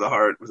closer to the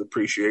heart with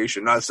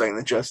appreciation. Not saying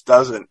that just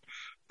doesn't,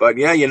 but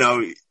yeah,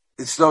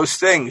 it's those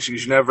things.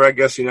 You never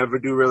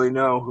do really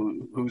know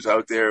who's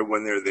out there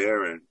when they're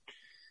there. And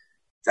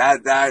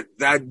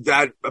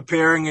that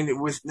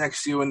appearing with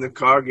next to you in the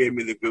car gave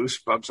me the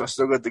goosebumps. I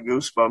still got the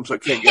goosebumps. I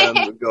can't get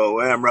them to go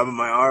away. I'm rubbing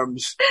my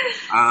arms.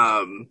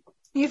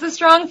 He's a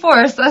strong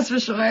force, that's for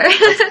sure.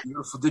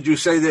 Did you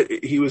say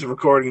that he was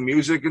recording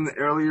music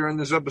earlier in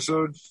this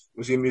episode?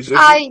 Was he a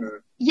musician?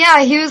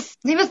 Yeah, he was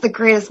the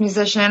greatest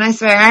musician, I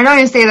swear. I don't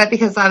even say that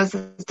because I was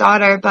his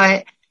daughter,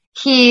 but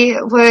he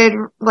would,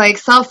 like,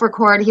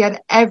 self-record. He had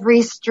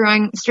every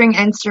string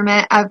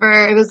instrument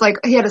ever. It was like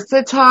he had a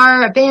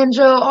sitar, a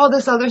banjo, all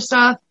this other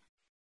stuff.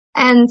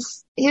 And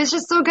he was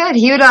just so good.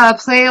 He would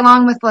play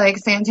along with, like,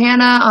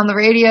 Santana on the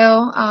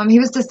radio. He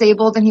was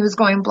disabled and he was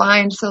going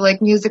blind, so,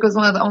 like, music was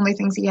one of the only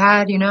things he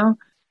had,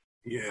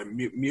 Yeah,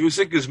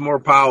 music is more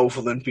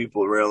powerful than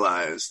people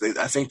realize.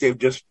 I think they've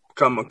just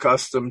become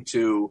accustomed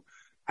to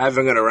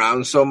having it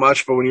around so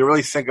much, but when you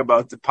really think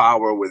about the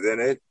power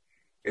within it,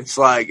 it's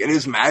like, it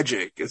is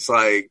magic. It's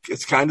like,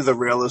 it's kind of the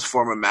realest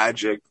form of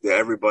magic that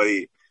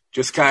everybody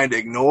just kind of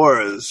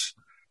ignores.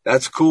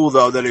 That's cool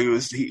though that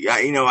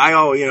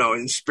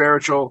in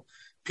spiritual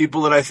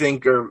people that I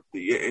think are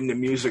into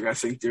music, I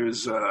think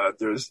there's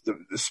the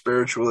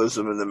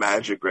spiritualism and the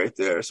magic right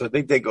there. So I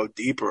think they go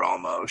deeper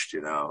almost,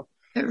 It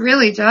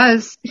really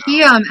does.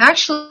 He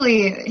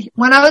actually,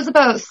 when I was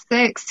about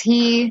 6,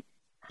 he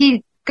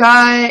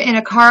got in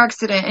a car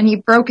accident and he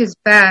broke his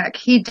back.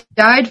 He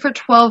died for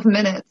 12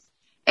 minutes.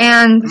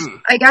 And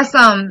I guess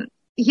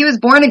he was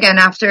born again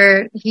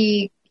after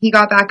he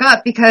got back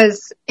up,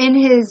 because in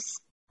his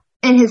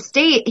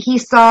state he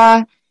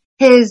saw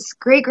his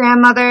great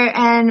grandmother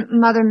and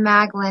Mother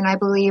Magdalene, I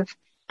believe,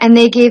 and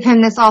they gave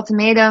him this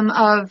ultimatum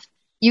of,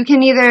 you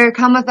can either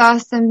come with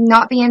us and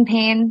not be in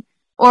pain,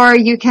 or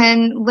you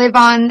can live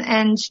on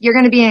and you're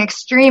going to be in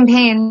extreme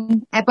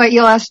pain, but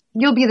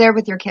you'll be there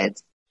with your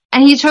kids.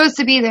 And he chose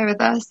to be there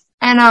with us.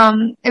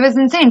 And it was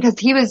insane because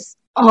he was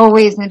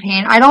always in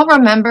pain. I don't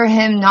remember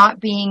him not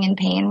being in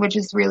pain, which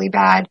is really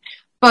bad,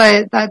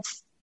 but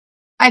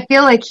I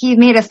feel like he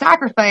made a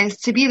sacrifice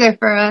to be there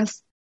for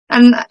us.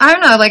 And I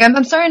don't know, like,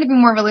 I'm starting to be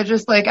more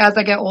religious, like, as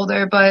I get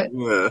older, but,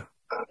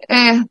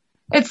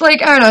 it's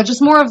like, I don't know,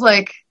 just more of,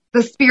 like,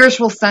 the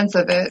spiritual sense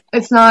of it.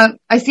 It's not,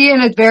 I see it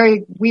in a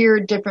very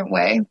weird, different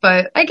way,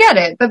 but I get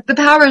it. The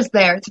power is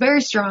there. It's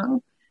very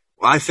strong.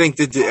 Well, I think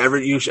that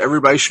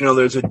everybody should know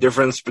there's a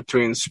difference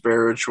between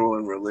spiritual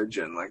and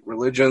religion. Like,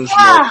 religion's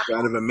more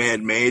kind of a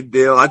man-made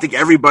deal. I think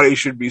everybody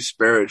should be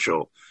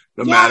spiritual,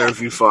 no matter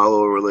if you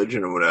follow a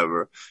religion or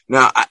whatever.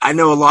 Now, I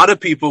know a lot of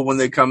people, when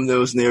they come to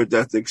those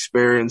near-death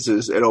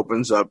experiences, it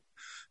opens up,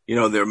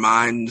 their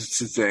minds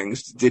to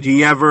things. Did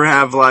he ever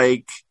have,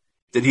 like,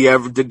 did he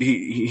ever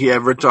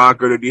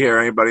talk, or did you hear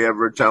anybody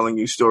ever telling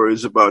you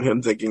stories about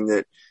him thinking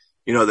that,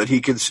 that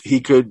he could,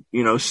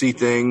 see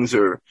things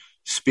or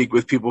speak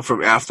with people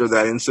from after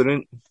that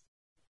incident?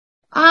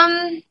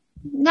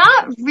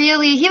 Not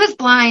really. He was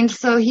blind,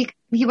 so he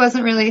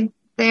wasn't really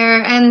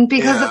there. And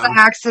because of the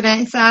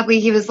accident, sadly,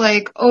 he was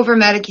like over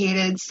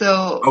medicated.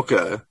 So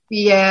okay,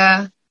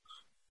 yeah.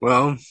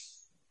 Well,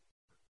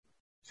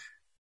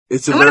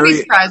 it's I wouldn't be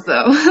surprised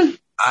though.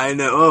 I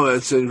know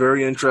it's a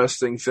very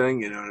interesting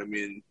thing. You know what I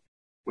mean?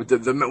 With the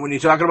when you're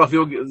talking about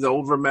people,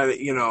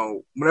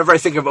 whenever I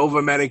think of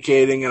over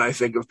medicating and I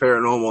think of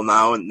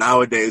paranormal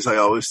nowadays, I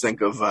always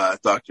think of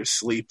Dr.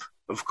 Sleep,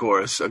 of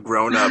course, a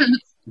grown up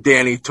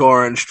Danny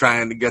Torrance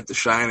trying to get the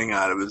shining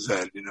out of his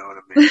head. You know what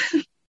I mean?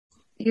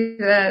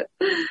 Yeah.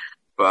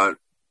 But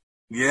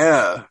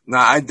yeah, no,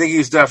 I think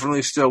he's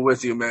definitely still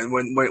with you, man.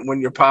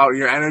 When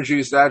your energy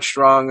is that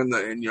strong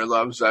and your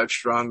love's that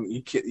strong,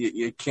 you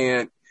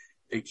can't.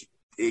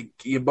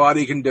 Your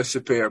body can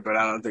disappear, but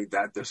I don't think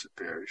that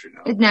disappears,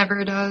 It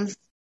never does.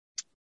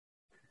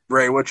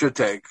 Ray, what's your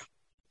take?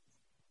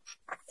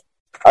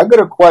 I've got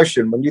a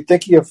question. When you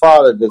think of your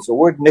father, does the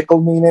word nickel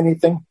mean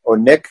anything? Or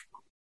Nick?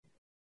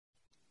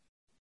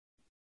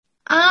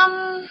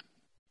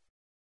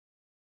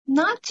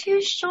 Not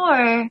too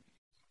sure.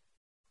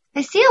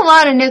 I see a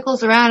lot of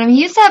nickels around him.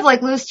 He used to have,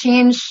 like, loose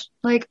change,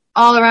 like,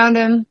 all around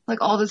him, like,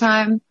 all the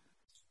time.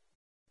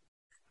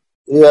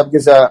 Yeah,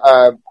 because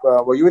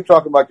when you were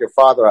talking about your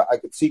father, I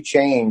could see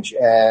change,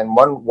 and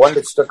one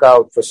that stuck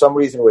out for some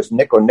reason was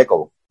Nick or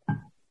Nickel.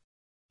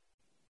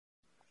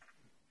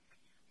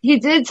 He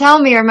did tell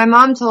me, or my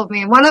mom told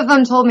me. One of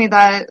them told me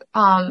that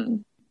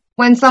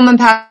when someone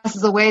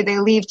passes away, they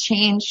leave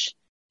change,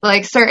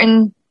 like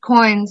certain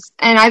coins.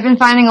 And I've been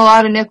finding a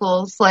lot of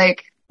nickels,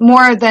 like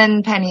more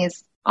than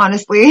pennies,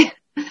 honestly.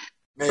 So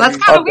that's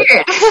kind of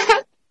weird.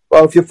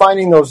 Well, if you're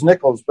finding those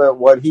nickels, but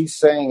what he's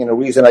saying, and the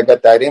reason I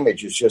got that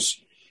image is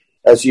just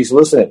as he's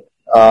listening,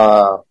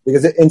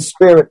 because in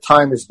spirit,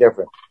 time is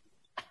different.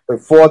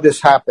 Before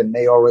this happened,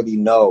 they already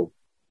know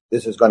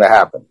this is going to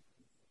happen.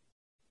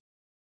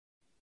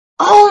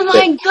 Oh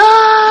my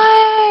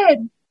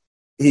God!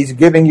 He's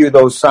giving you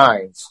those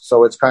signs,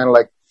 so it's kind of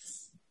like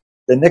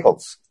the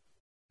nickels.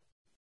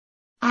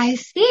 I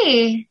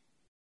see.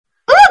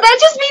 Oh, that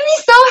just made me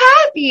so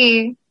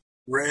happy.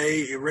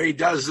 Ray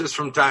does this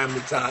from time to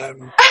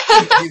time.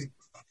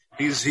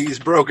 He's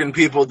broken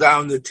people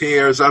down to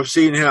tears. I've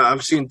seen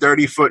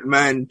 30-foot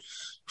men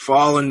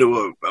fall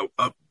into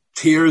a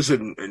tears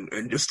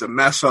and just a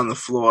mess on the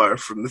floor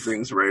from the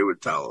things Ray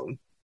would tell them.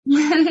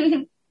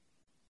 You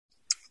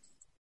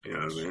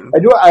know what I mean?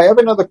 I have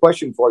another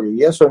question for you.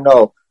 Yes or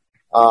no?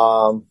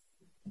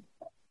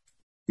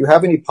 You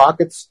have any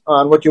pockets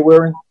on what you're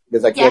wearing?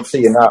 Because I can't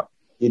see you now.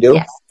 You do?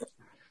 Yes.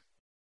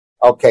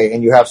 Okay,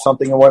 and you have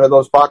something in one of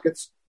those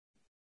pockets?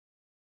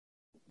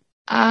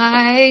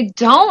 I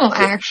don't,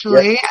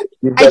 actually.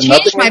 Yeah. I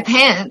changed my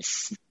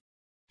pants.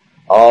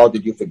 Oh,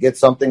 did you forget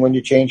something when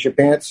you changed your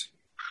pants?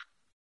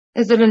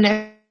 Is it a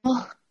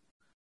nickel?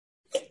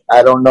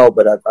 I don't know,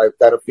 but I've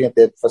got a feeling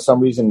that for some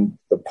reason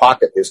the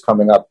pocket is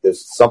coming up.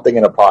 There's something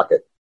in a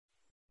pocket.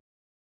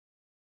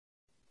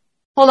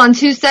 Hold on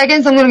 2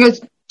 seconds. I'm going to go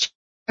check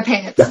my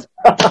pants.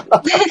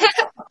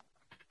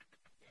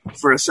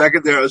 For a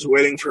second there, I was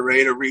waiting for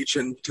Ray to reach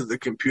into the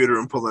computer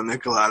and pull a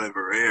nickel out of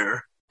her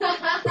ear.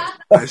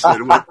 I said,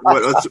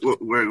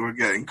 we're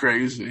getting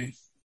crazy.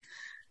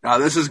 Now,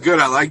 this is good.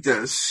 I like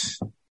this.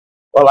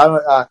 Well,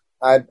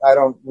 I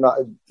don't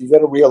know. You got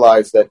to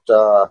realize that,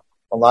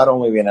 not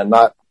only in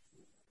not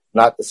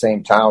the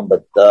same town,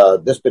 but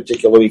this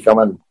particular week I'm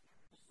in,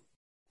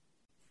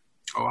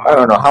 I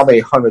don't know how many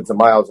hundreds of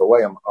miles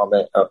away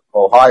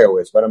Ohio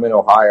is, but I'm in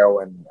Ohio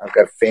and I've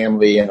got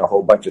family and a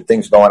whole bunch of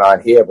things going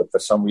on here. But for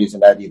some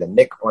reason, that either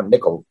Nick or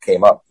Nickel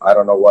came up. I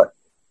don't know what.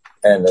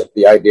 And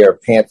the idea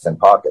of pants and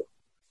pocket.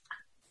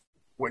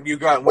 When you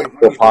got when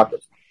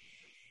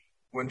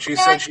she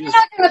said she's I'm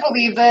not going to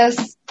believe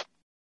this.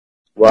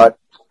 What?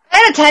 I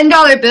had a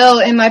 $10 bill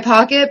in my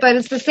pocket, but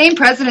it's the same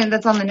president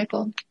that's on the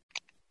nickel.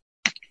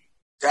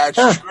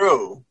 That's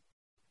true.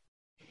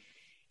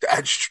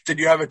 Did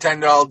you have a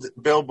 $10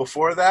 bill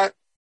before that?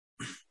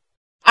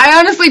 I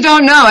honestly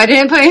don't know. I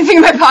didn't put anything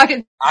in my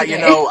pocket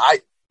today.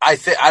 I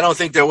don't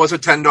think there was a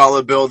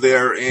 $10 bill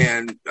there,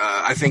 and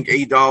I think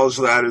 $8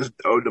 of that is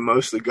owed to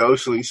mostly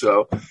Ghostly.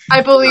 So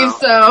I believe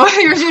so.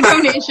 Here's your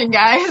donation,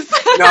 guys.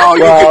 No,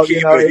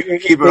 you can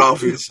keep it all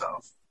for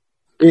yourself.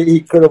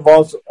 he could have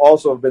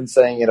also been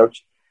saying,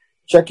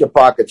 check your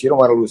pockets. You don't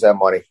want to lose that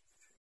money.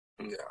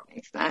 Yeah.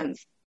 Makes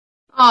sense.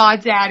 Oh,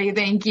 Daddy,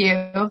 thank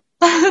you.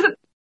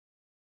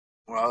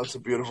 Well, it's a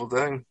beautiful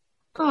thing.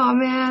 Oh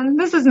man,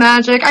 this is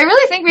magic. I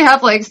really think we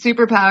have like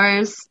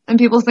superpowers and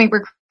people think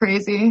we're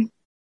crazy.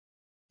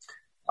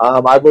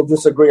 I will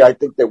disagree. I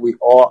think that we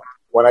all,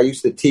 when I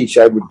used to teach,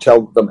 I would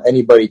tell them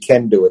anybody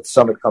can do it.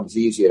 Some it comes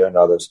easier than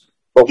others.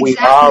 But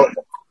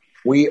Exactly.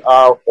 we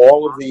are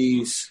all of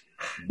these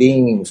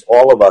beings,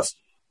 all of us,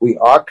 we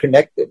are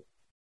connected.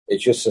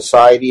 It's just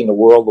society and the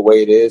world the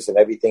way it is and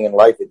everything in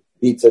life, it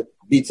beats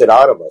it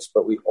out of us.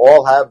 But we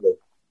all have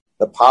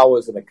the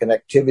powers and the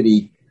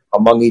connectivity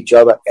among each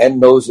other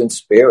and those in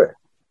spirit.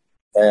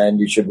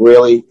 And you should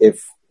really,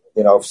 if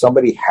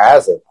somebody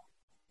has it,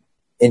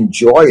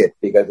 enjoy it,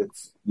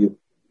 because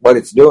what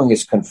it's doing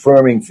is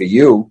confirming for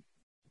you,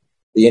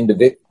 the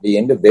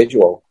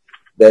individual,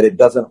 that it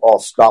doesn't all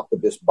stop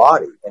with this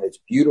body. And it's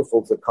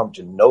beautiful to come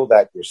to know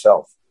that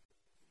yourself.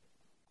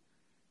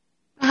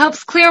 It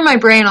helps clear my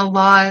brain a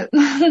lot.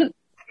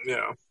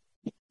 Yeah.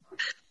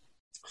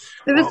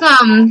 There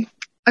was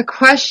a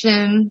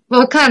question.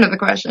 Well, kind of a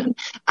question.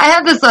 I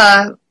have this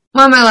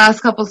one of my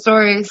last couple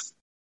stories.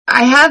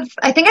 I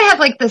think I have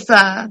like this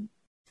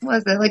what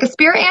is it? Like a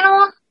spirit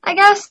animal, I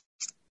guess.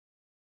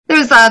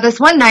 There's this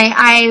one night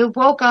I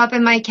woke up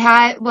and my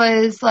cat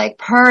was like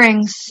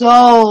purring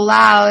so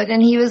loud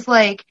and he was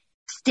like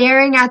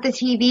staring at the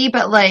TV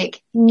but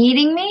like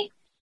needing me.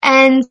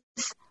 And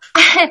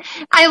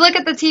I look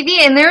at the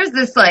TV and there's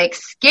this like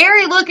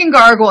scary looking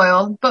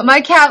gargoyle, but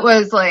my cat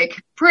was like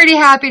pretty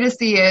happy to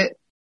see it.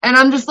 And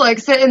I'm just like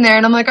sitting there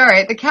and I'm like, all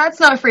right, the cat's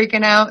not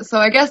freaking out, so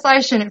I guess I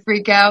shouldn't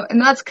freak out.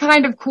 And that's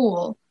kind of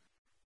cool.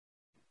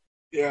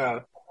 Yeah.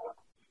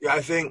 Yeah,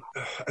 I think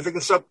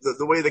it's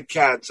the way the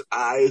cat's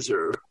eyes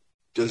are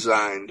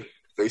designed.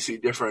 They see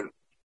different,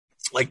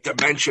 like,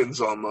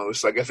 dimensions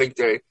almost. Like, I think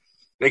they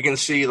can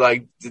see,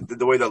 like,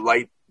 the way the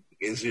light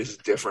is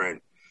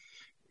different.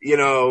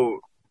 There's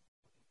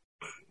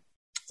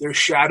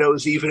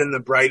shadows even in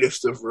the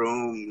brightest of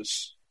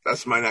rooms.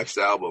 That's my next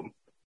album.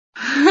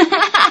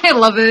 I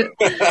love it.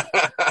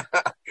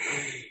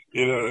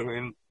 You know what I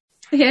mean?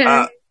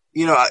 Yeah.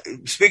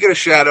 Speaking of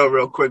shadow,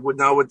 real quick, with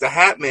the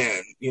Hat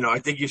Man, I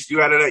think you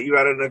added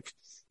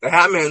the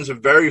Hat Man's a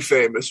very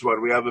famous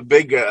one. We have a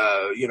big,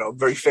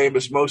 very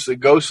famous, mostly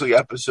ghostly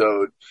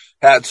episode.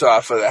 Hats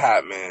off for the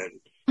Hat Man.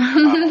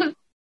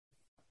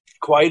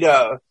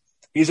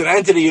 He's an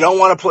entity you don't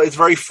want to play. It's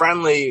very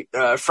friendly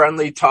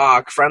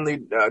talk,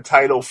 friendly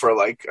title for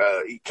like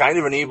kind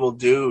of an evil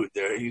dude.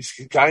 He's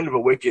kind of a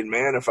wicked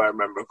man, if I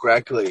remember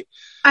correctly.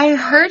 I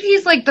heard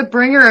he's like the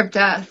bringer of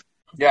death.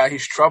 Yeah,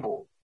 he's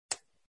trouble.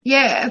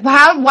 Yeah.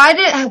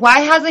 Why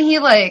hasn't he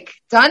like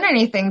done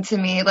anything to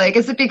me? Like,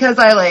 is it because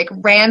I like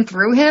ran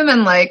through him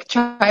and like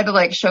tried to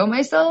like show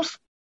myself?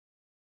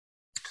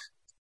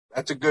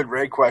 That's a good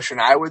Ray question.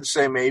 I would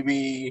say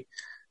maybe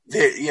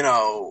they're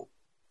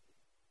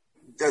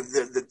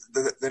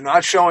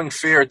not showing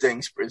fear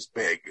things is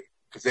big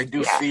because they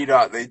do feed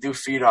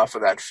off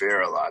of that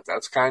fear a lot.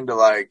 That's kind of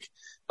like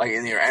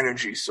in your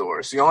energy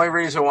source. The only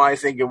reason why I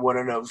think it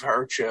wouldn't have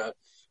hurt you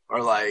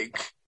or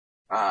like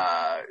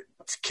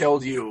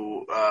killed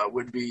you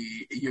would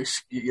be you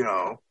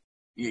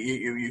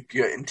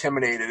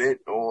intimidated it,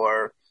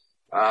 or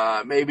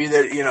maybe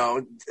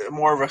that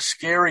more of a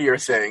scarier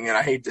thing. And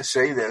I hate to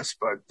say this,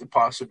 but the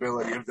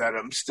possibility of that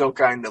I'm still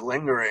kind of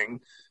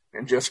lingering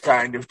and just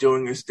kind of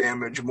doing his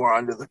damage more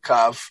under the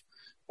cuff,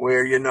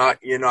 where you're not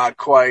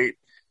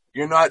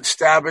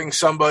stabbing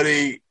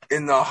somebody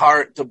in the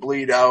heart to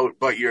bleed out,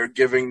 but you're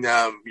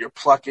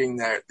plucking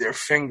their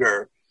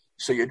finger.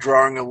 So you're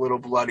drawing a little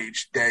blood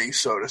each day,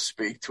 so to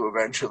speak, to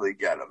eventually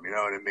get them. You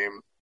know what I mean?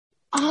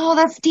 Oh,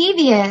 that's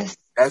devious.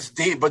 That's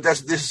deep, but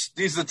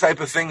these are the type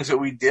of things that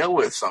we deal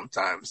with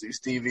sometimes, these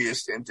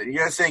devious entities. You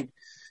gotta think,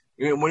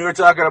 when you're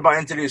talking about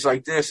entities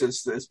like this,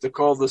 it's the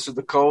coldest of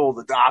the cold,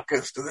 the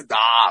darkest of the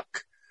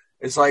dark.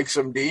 It's like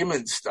some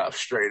demon stuff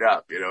straight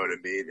up, you know what I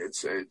mean?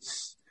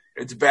 It's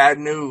bad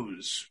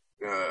news.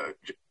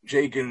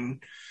 Jake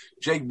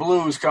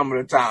Blue's coming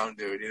to town,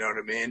 dude, you know what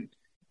I mean?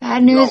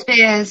 Bad news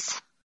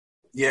bears.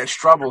 Yeah, it's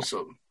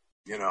troublesome,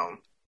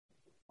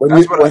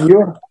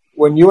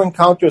 When you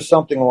encounter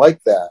something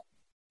like that,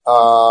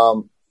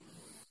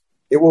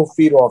 it will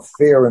feed off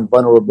fear and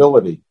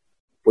vulnerability.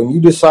 When you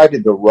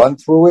decided to run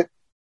through it,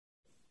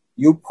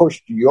 you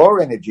pushed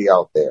your energy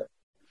out there.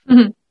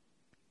 Mm-hmm.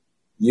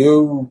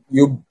 You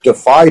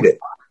defied it.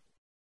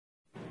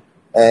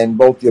 And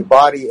both your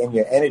body and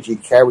your energy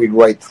carried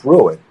right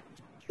through it.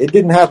 It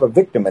didn't have a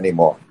victim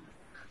anymore.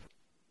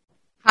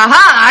 Haha,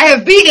 I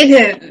have beaten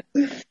him.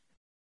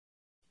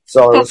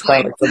 So it was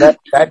kind of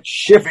that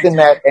shift in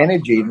that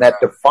energy and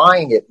that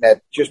defying it and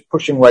that just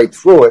pushing right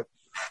through it.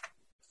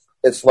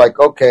 It's like,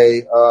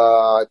 okay,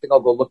 I think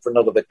I'll go look for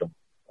another victim.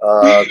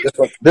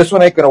 This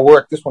one ain't going to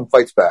work. This one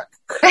fights back.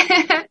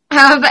 I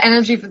have the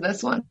energy for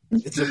this one.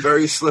 It's a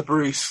very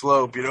slippery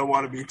slope. You don't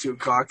want to be too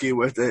cocky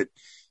with it.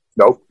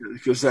 Nope.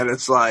 Because then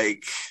it's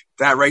like,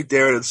 that right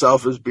there in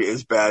itself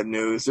is bad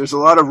news. There's a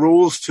lot of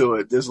rules to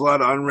it. There's a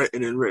lot of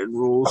unwritten and written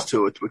rules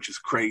to it, which is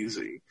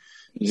crazy.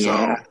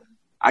 Yeah. So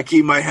I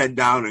keep my head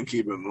down and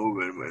keep it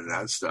moving with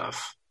that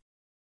stuff.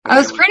 I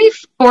was pretty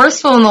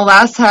forceful in the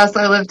last house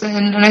I lived in,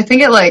 and I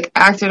think it like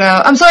acted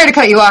out. I'm sorry to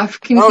cut you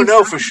off. Can you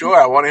no, for sure.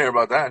 I want to hear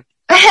about that.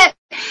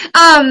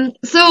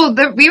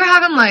 We were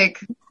having like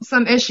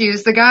some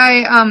issues. The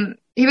guy,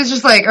 he was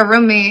just like a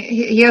roommate.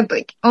 He had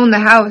like owned the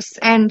house,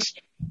 and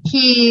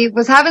he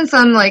was having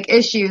some like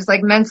issues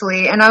like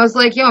mentally. And I was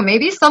like, yo,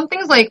 maybe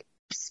something's like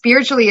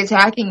spiritually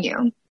attacking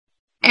you.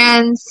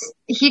 And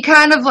he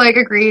kind of like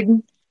agreed.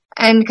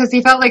 And because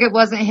he felt like it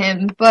wasn't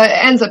him, but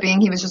it ends up being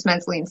he was just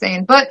mentally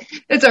insane. But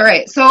it's all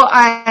right. So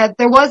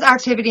there was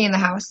activity in the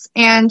house,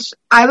 and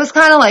I was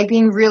kind of like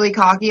being really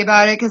cocky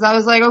about it because I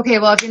was like, okay,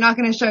 well, if you're not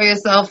going to show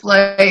yourself,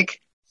 like,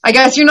 I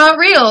guess you're not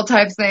real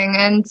type thing.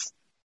 And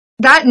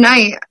that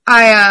night,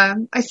 I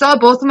saw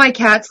both of my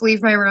cats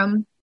leave my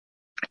room,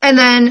 and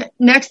then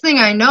next thing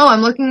I know,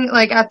 I'm looking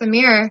like at the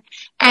mirror,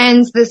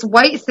 and this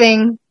white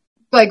thing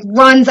like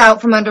runs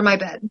out from under my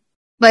bed,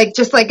 like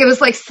just like it was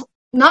like.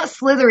 Not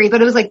slithery,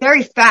 but it was like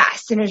very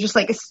fast, and it was just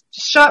like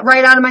shot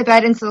right out of my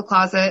bed into the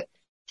closet.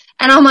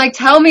 And I'm like,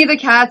 tell me the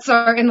cats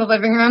are in the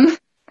living room.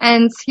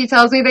 And he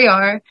tells me they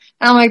are. And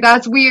I'm like,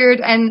 that's weird.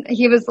 And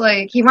he was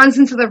like, he runs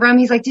into the room.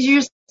 He's like, did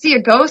you just see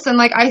a ghost? And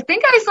like, I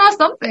think I saw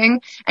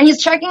something. And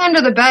he's checking under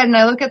the bed, and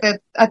I look at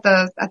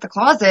the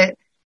closet,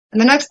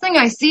 and the next thing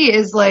I see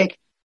is like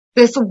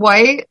this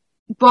white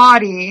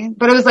body,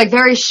 but it was like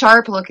very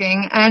sharp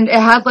looking, and it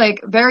had like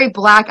very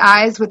black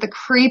eyes with the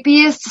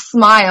creepiest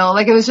smile.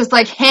 Like it was just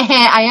like, hey,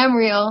 I am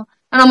real.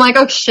 And I'm like,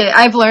 oh shit,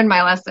 I've learned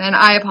my lesson.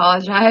 I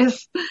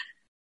apologize.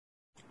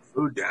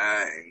 Oh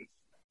dang.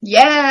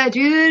 Yeah,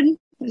 dude.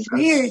 It's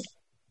weird.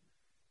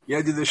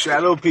 Yeah, dude, the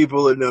shadow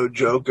people are no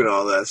joke and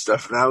all that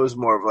stuff. And I was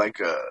more of like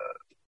a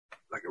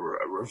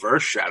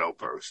reverse shadow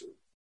person.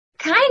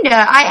 Kinda.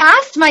 I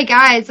asked my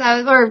guides,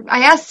 or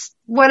I asked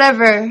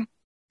whatever,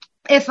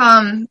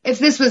 if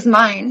this was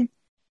mine,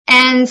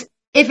 and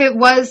if it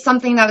was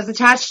something that was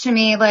attached to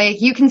me,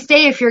 like, you can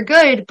stay if you're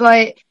good,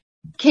 but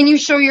can you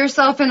show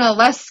yourself in a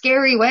less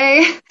scary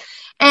way?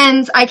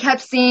 And I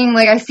kept seeing,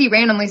 like, I see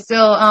randomly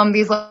still,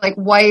 these, like,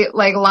 white,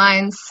 like,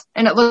 lines,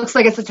 and it looks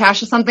like it's attached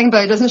to something,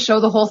 but it doesn't show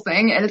the whole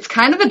thing, and it's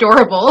kind of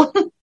adorable.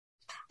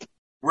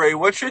 Ray,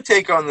 what's your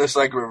take on this,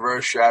 like,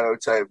 reverse shadow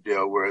type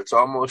deal, where it's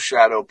almost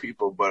shadow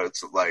people, but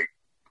it's, like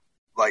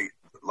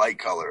light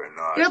color and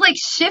not. They're like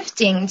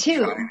shifting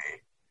too.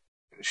 Shiny.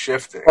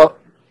 Shifting. Well,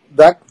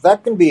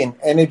 that can be an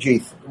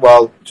energy.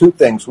 Well, two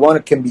things. One,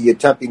 it can be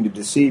attempting to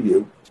deceive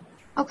you.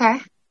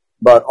 Okay.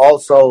 But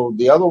also,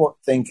 the other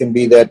thing can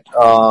be that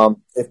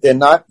if they're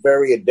not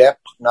very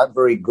adept, not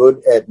very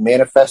good at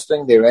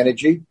manifesting their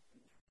energy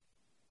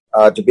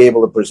to be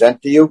able to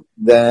present to you,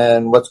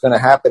 then what's going to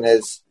happen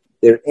is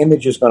their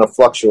image is going to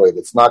fluctuate.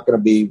 It's not going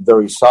to be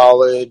very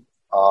solid.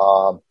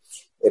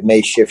 It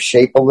may shift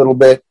shape a little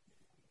bit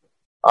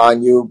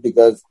on you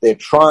because they're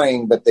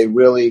trying, but they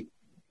really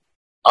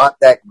aren't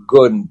that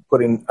good in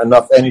putting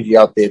enough energy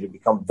out there to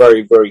become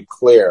very, very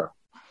clear.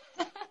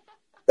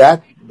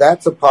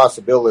 That's a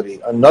possibility.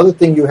 Another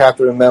thing you have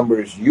to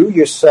remember is you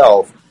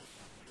yourself,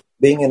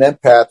 being an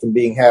empath and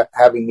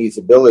having these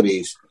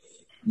abilities,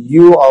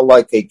 you are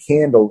like a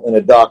candle in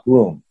a dark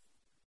room.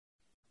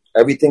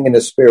 Everything in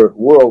the spirit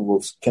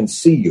world can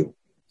see you.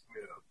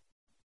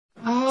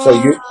 Oh. So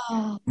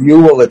you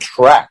will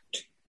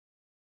attract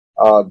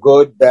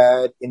good,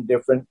 bad,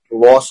 indifferent,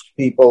 lost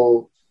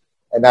people,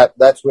 and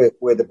that's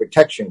where the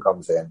protection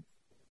comes in.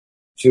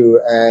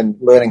 And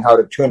learning how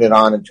to turn it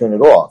on and turn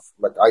it off.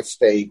 Like I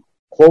stay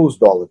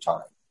closed all the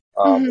time.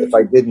 If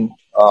I didn't,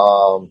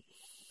 I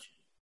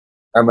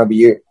remember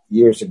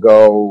years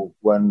ago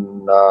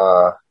when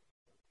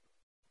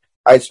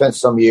I spent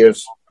some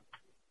years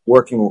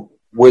working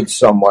with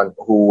someone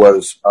who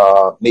was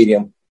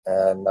medium,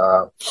 and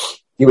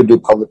he would do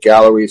public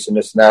galleries and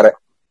this and that.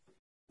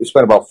 We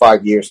spent about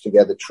 5 years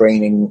together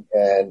training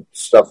and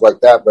stuff like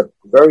that. But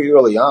very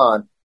early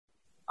on,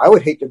 I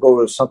would hate to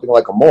go to something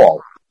like a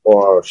mall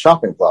or a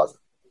shopping plaza,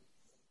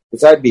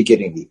 because I'd be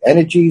getting the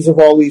energies of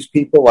all these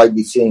people. I'd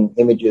be seeing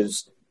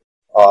images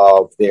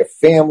of their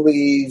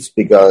families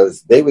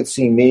because they would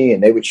see me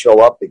and they would show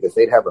up because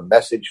they'd have a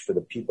message for the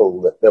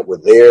people that were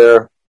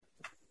there.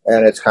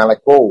 And it's kind of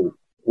like, whoa,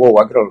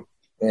 I gotta,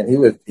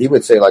 and he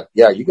would say like,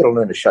 yeah, you got to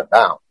learn to shut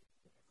down,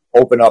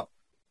 open up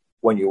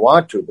when you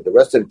want to, but the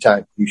rest of the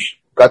time you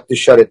got to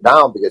shut it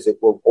down because it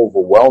will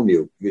overwhelm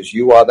you, because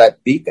you are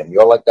that beacon.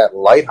 You're like that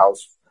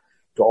lighthouse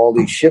to all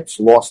these ships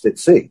lost at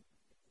sea.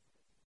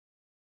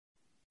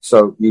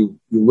 So you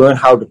learn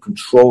how to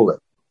control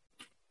it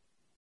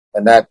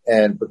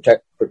and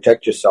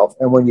protect yourself.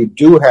 And when you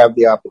do have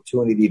the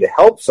opportunity to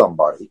help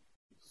somebody,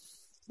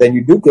 then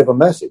you do give a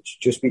message.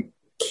 Just be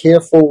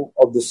careful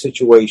of the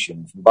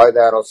situation. By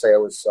that, I'll say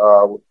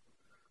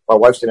my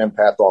wife's an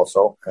empath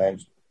also,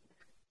 and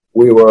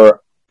we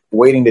were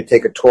waiting to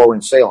take a tour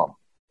in Salem.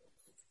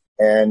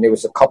 And there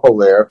was a couple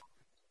there,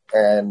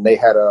 and they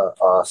had a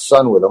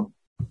son with them.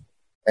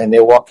 And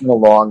they're walking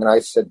along, and I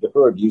said to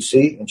her, do you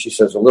see? And she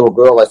says, a little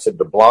girl. I said,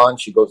 the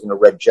blonde. She goes in a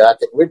red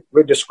jacket.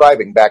 We're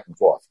describing back and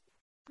forth,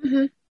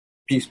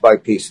 piece by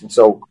piece. And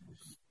so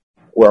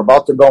we're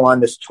about to go on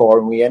this tour,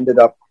 and we ended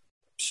up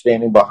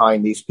standing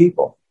behind these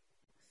people.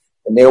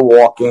 And they're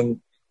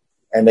walking,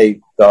 and the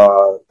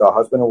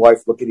husband and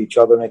wife look at each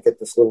other, and they get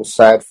this little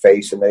sad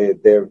face, and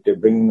they're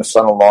bringing the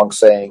son along,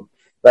 saying,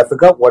 I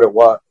forgot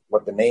what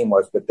the name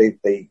was, but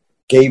they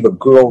gave a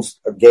girl's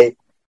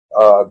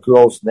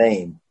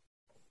name.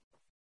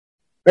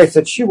 I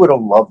said she would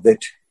have loved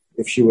it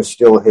if she was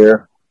still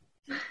here.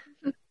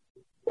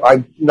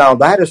 Now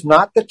that is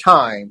not the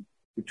time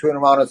to turn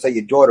around and say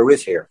your daughter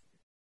is here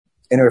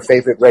in her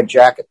favorite red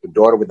jacket, the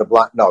daughter with the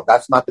blonde. No,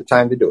 that's not the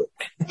time to do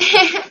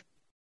it.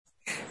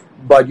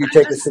 But you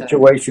take a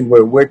situation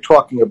where we're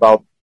talking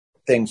about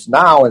things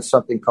now and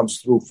something comes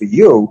through for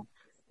you,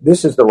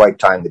 this is the right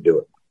time to do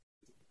it.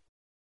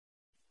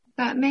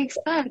 That makes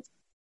sense.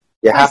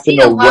 You have to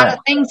know I see a lot of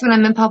things when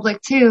I'm in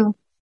public too.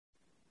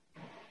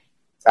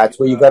 That's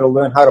where you got to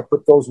learn how to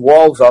put those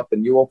walls up,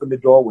 and you open the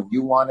door when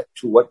you want it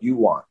to what you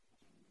want.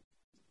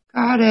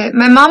 Got it.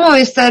 My mom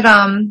always said,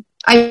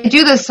 I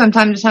do this from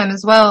time to time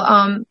as well.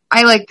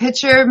 I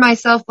picture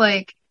myself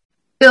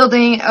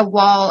building a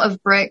wall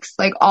of bricks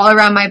all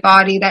around my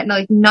body that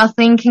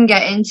nothing can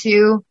get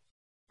into.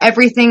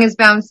 Everything is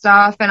bounced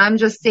off, and I'm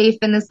just safe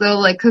in this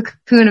little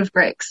cocoon of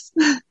bricks.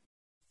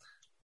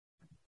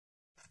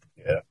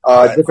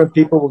 Yeah. Different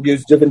people will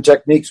use different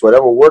techniques.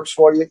 Whatever works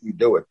for you, you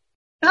do it.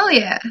 Hell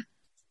yeah.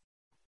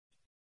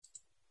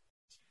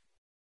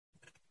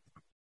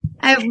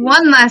 I have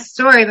one last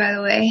story, by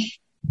the way.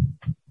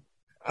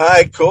 All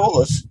right,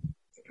 cool.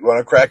 You want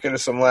to crack into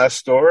some last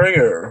story,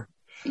 or?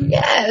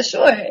 Yeah,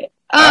 sure.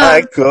 All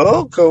right,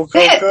 cool.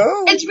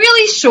 It's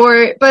really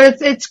short,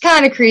 but it's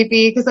kind of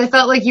creepy because I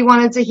felt like you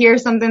wanted to hear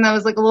something that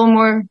was a little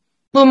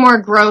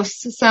more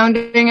gross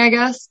sounding, I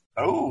guess.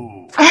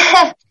 Oh.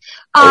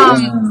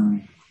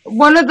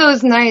 One of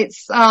those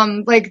nights,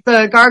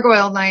 the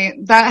gargoyle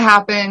night, that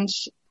happened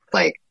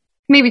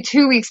maybe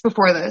 2 weeks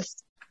before this,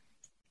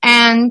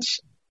 and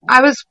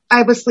I was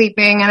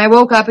sleeping and I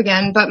woke up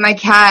again, but my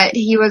cat,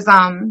 he was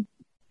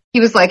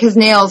his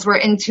nails were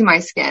into my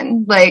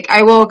skin.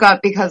 I woke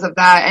up because of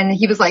that, and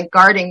he was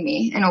guarding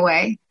me in a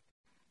way.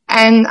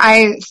 And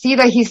I see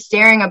that he's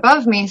staring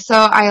above me, so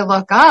I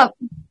look up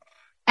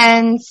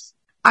and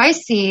I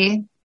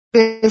see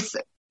this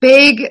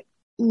big,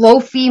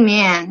 loafy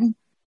man.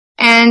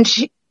 And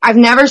I've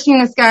never seen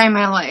this guy in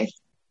my life.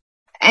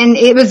 And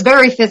it was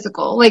very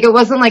physical. It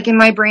wasn't in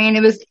my brain.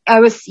 I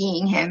was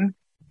seeing him.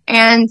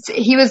 And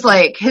he was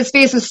his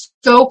face was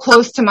so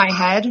close to my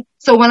head.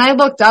 So when I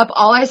looked up,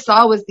 all I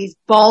saw was these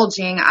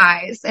bulging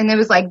eyes. And it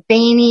was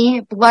veiny,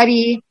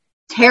 bloody,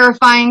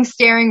 terrifying,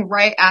 staring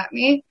right at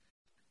me.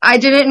 I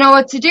didn't know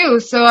what to do.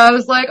 So I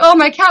was oh,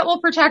 my cat will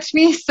protect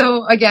me.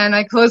 So again,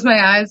 I closed my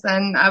eyes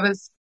and I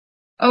was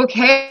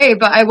okay.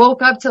 But I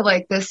woke up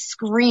to this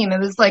scream. It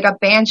was a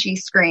banshee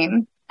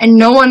scream. And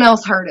no one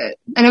else heard it.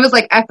 And it was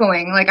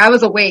echoing. I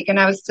was awake and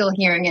I was still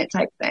hearing it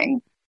type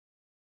thing.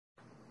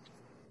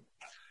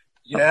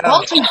 Yeah.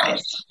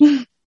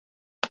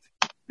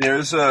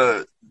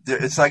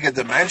 It's like a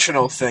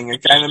dimensional thing.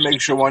 It kind of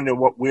makes you wonder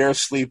where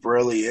sleep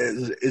really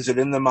is. Is it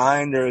in the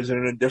mind or is it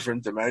in a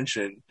different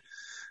dimension?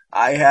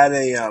 I had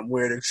a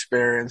weird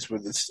experience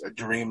with a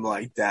dream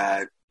like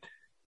that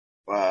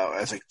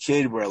as a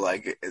kid where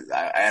I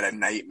had a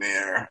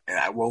nightmare and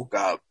I woke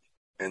up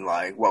and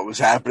what was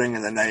happening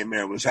in the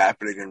nightmare was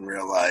happening in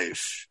real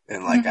life.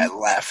 And I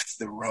left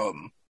the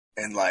room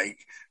and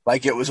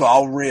it was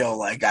all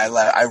real.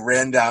 I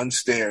ran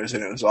downstairs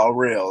and it was all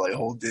real,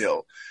 whole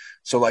deal.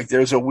 So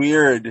there's a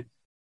weird,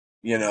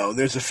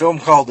 there's a film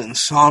called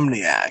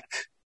Insomniac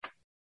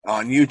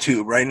on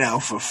YouTube right now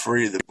for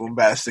free, the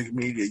Boombastic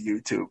Media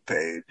YouTube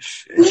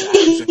page.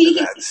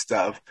 That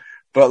stuff.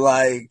 But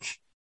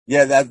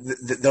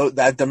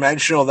that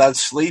dimensional, that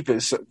sleep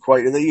is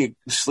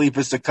sleep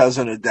is the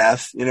cousin of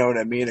death. You know what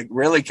I mean? It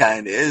really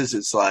kind of is.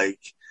 It's or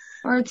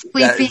it's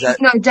sleep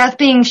death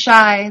being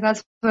shy.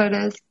 That's what it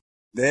is.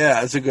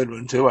 Yeah, that's a good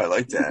one too. I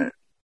like that.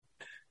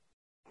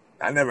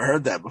 I never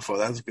heard that before.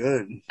 That's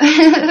good.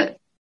 I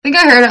think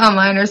I heard it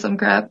online or some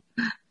crap.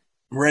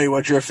 Ray,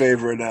 what's your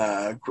favorite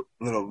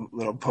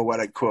little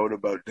poetic quote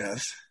about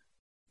death?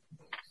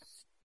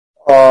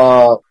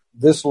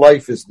 This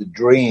life is the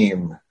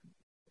dream.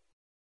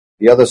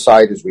 The other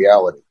side is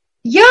reality.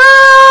 Yo!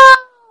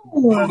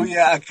 Oh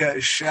yeah,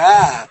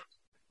 kasha.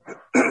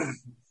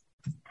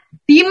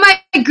 Be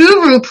my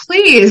guru,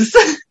 please.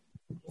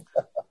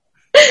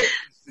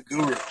 The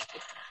guru.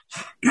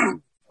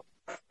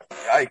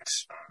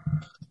 Yikes.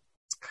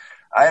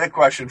 I had a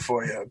question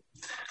for you.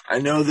 I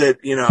know that,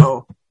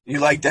 you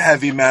like the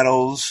heavy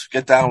metals,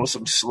 get down with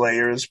some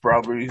Slayers,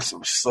 probably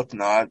some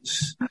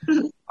Slipknots.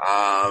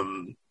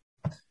 On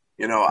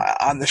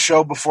the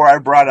show before I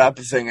brought up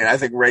a thing, and I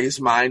think Ray's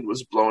mind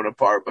was blown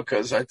apart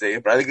because I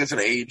think it's an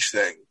age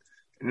thing.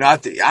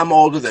 I'm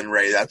older than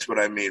Ray, that's what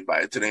I mean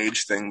by it's an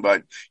age thing,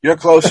 but you're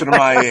closer to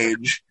my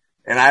age.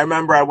 And I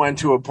remember I went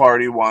to a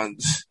party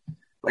once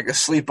like a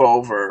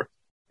sleepover,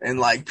 and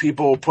like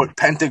people put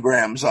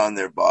pentagrams on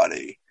their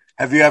body.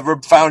 Have you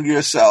ever found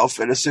yourself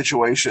in a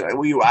situation?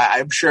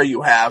 I'm sure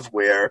you have,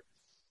 where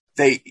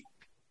I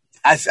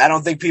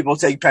don't think people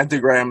take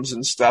pentagrams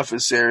and stuff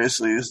as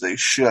seriously as they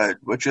should.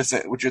 What's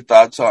your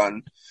thoughts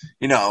on,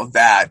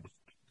 that?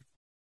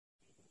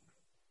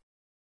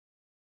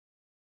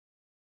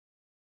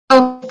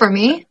 Oh, for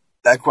me?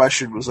 That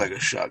question was like a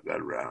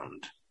shotgun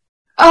round.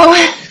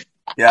 Oh.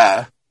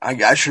 Yeah.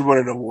 I should win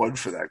an award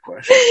for that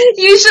question.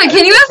 You should.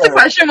 Can you ask the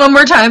question one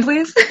more time,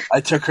 please?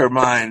 I took her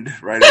mind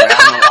right away.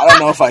 I don't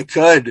know if I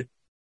could.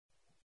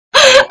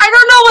 I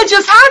don't know what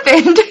just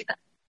happened.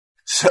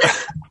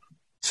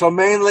 So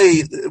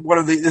mainly,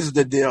 this is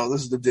the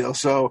deal.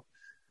 So,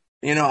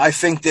 I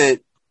think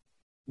that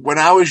when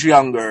I was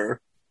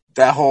younger,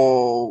 that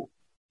whole,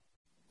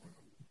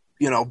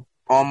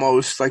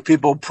 almost like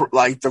people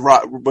like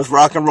with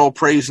rock and roll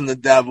praising the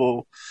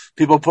devil,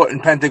 people putting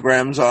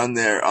pentagrams on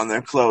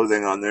their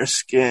clothing, on their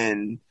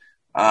skin.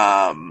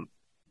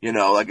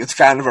 Like it's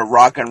kind of a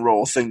rock and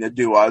roll thing to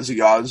do,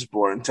 Ozzy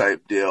Osbourne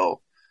type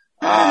deal.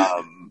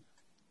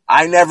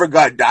 I never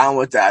got down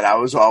with that.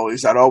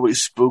 That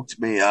always spooked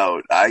me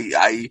out.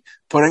 I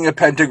putting a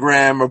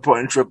pentagram or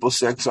putting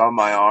 666 on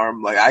my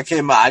arm. Like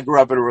I grew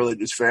up in a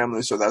religious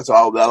family, so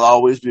that'll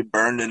always be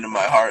burned into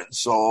my heart and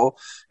soul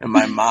and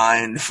my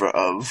mind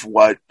of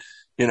what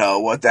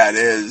that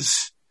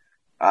is.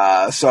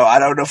 So I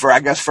don't know. I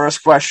guess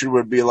first question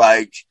would be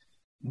like,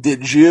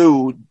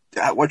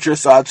 what's your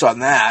thoughts on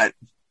that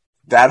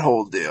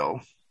whole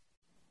deal?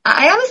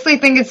 I honestly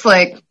think it's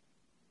like,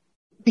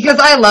 because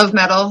I love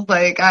metal,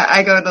 like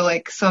I go to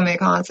like so many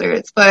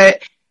concerts,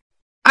 but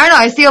I don't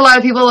know, I see a lot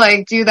of people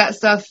like do that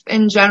stuff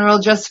in general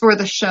just for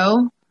the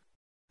show.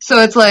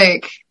 So it's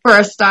like for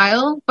a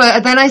style,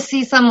 but then I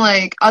see some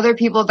like other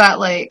people that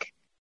like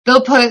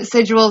they'll put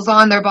sigils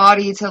on their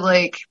body to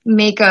like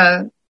make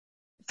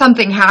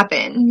something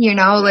happen,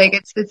 like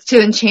it's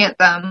to enchant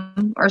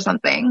them or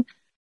something.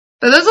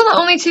 But those are the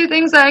only two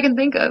things that I can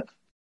think of.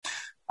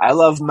 I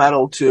love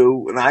metal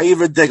too, and I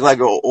even think like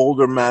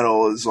older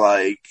metal is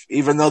like,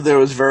 even though there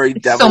was very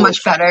devilish, so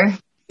much better.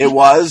 It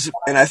was,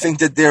 and I think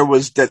that there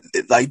was that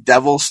like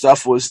devil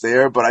stuff was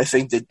there, but I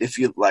think that if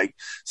you like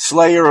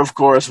Slayer, of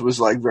course, was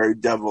like very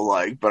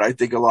devil-like, but I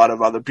think a lot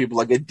of other people,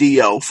 like a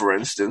Dio, for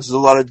instance, there's a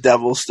lot of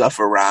devil stuff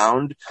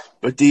around,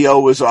 but Dio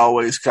was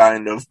always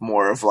kind of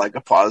more of like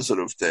a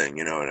positive thing,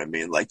 you know what I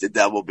mean? Like the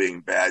devil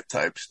being bad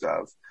type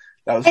stuff.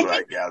 That was what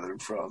I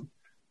gathered from.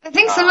 I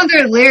think some of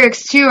their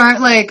lyrics too aren't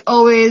like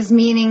always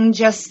meaning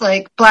just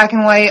like black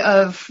and white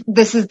of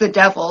this is the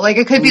devil. Like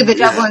it could be the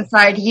devil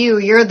inside you.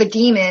 You're the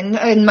demon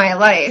in my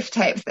life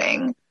type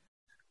thing.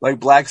 Like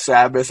Black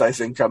Sabbath, I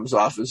think comes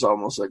off as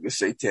almost like a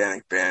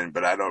satanic band,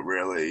 but I don't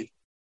really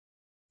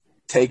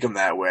take them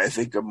that way. I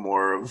think I'm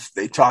more of,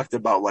 they talked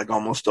about like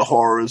almost the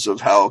horrors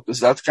of hell, because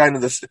that's kind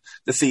of the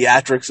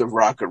theatrics of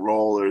rock and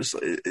roll is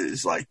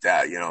like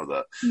that,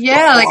 the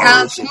like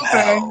Alice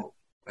Cooper.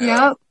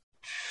 Yep.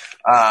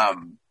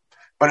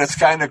 But it's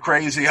kind of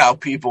crazy how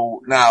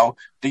people now.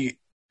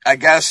 I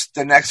guess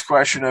the next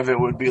question of it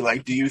would be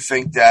like, do you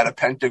think that a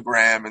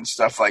pentagram and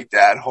stuff like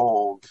that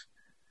hold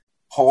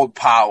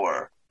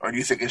power, or do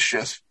you think it's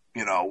just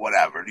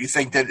whatever? Do you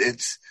think that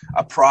it's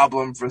a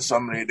problem for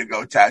somebody to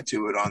go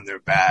tattoo it on their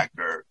back,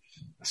 or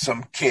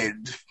some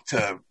kid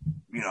to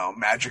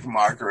magic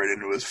marker it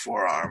into his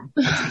forearm?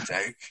 What do you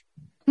think?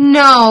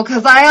 No,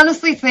 because I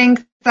honestly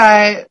think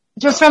that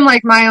just from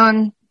like my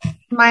own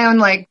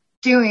like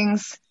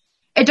doings,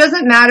 it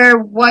doesn't matter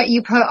what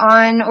you put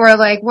on or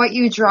like what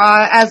you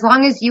draw, as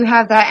long as you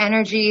have that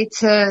energy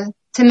to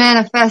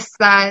manifest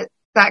that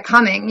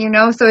coming,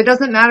 so it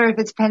doesn't matter if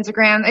it's a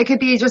pentagram, it could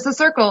be just a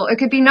circle, it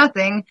could be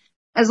nothing,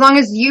 as long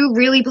as you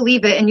really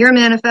believe it and you're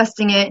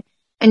manifesting it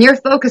and you're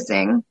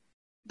focusing.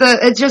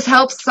 It just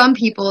helps some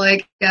people, I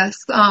guess.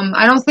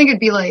 I don't think it'd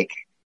be like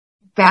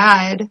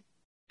bad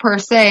per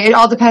se. It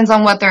all depends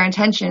on what their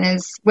intention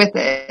is with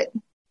it.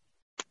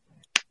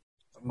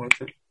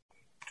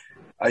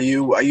 Are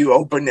you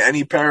open to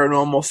any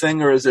paranormal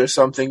thing, or is there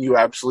something you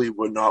absolutely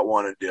would not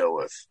want to deal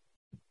with?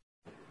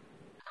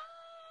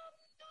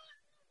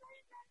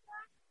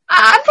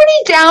 I'm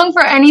pretty down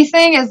for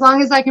anything as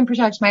long as I can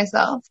protect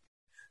myself.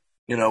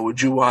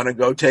 Would you want to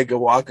go take a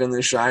walk in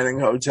the Shining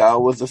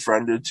Hotel with a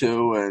friend or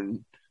two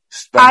and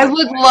I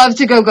would love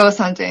to go ghost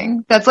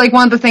hunting. That's like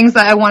one of the things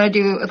that I want to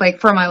do like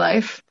for my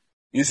life.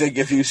 You think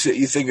if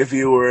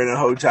you were in a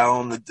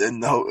hotel and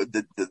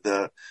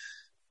the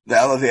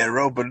elevator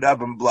opened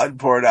up and blood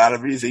poured out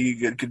of you, you think you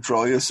could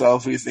control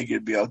yourself, or you think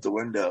you'd be out the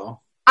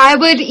window? I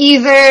would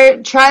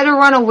either try to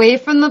run away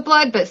from the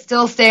blood but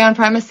still stay on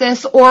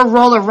premises, or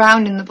roll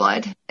around in the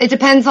blood. It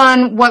depends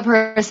on what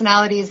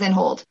personality is in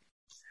hold.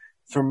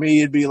 For me,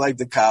 it'd be like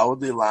the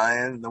Cowardly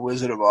Lion, the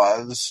Wizard of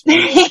Oz, when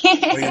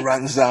he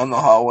runs down the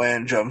hallway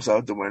and jumps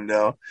out the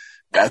window.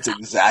 That's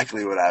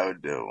exactly what I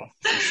would do,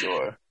 for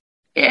sure.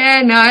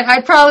 Yeah, no,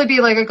 I'd probably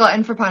be like a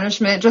glutton for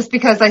punishment, just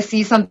because I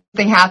see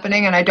something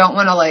happening and I don't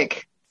want to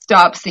like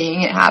stop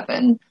seeing it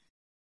happen.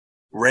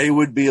 Ray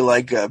would be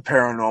like a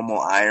paranormal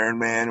Iron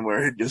Man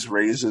where he'd just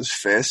raise his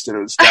fist and it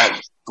would start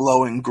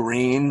glowing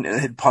green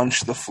and he'd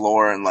punch the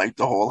floor and like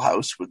the whole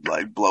house would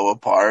like blow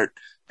apart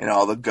and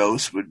all the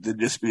ghosts would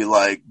just be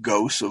like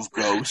ghosts of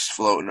ghosts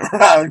floating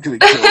around because he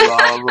killed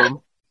all of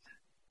them.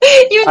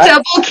 You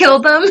double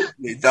killed them?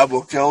 He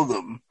double killed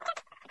them.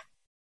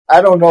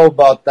 I don't know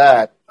about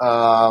that,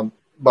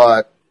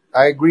 but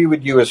I agree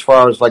with you as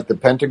far as like the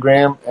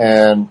pentagram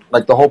and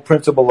like the whole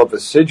principle of a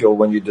sigil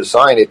when you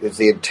design it is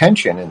the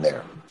intention in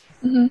there.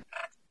 Mm-hmm.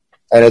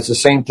 And it's the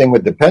same thing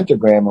with the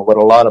pentagram. And what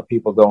a lot of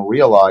people don't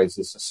realize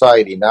is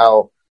society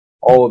now,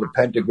 the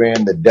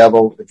pentagram, the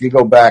devil. If you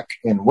go back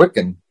in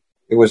Wiccan,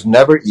 it was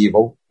never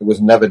evil. It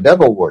was never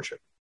devil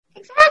worship.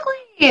 Exactly.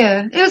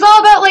 It was all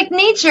about like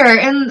nature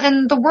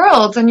and the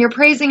world, and you're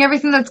praising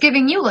everything that's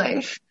giving you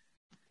life.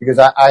 Because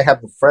I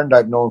have a friend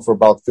I've known for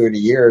about 30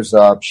 years.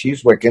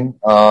 She's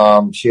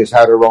Wiccan. She has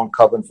had her own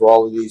coven for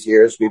all of these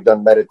years. We've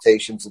done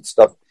meditations and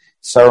stuff,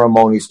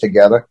 ceremonies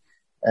together.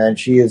 And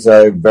she is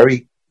a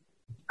very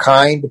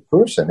kind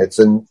person. It's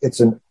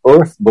an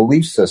earth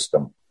belief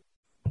system.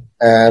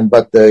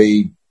 But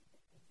the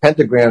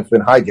pentagram's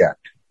been hijacked.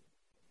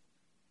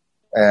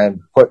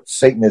 And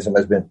Satanism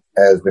has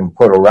been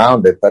put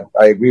around it. But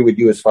I agree with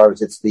you as far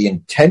as it's the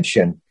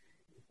intention,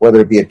 whether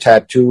it be a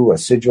tattoo, a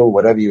sigil,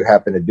 whatever you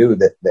happen to do,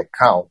 that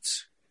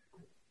counts.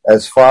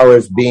 As far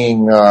as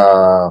being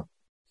the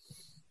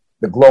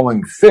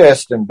glowing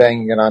fist and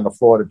banging it on the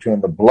floor to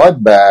turn the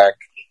blood back,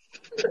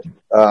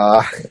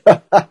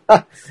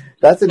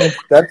 that's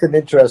an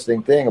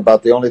interesting thing.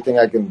 About the only thing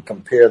I can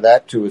compare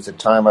that to is the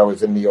time I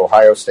was in the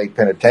Ohio State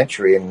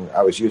Penitentiary and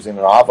I was using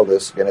an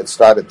obelisk and it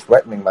started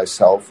threatening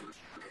myself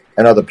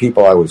and other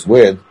people I was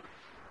with.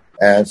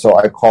 And so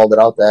I called it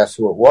out to ask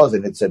who it was,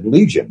 and it said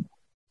Legion.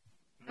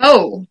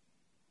 Oh,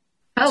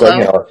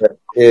 hello. So,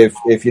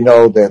 if you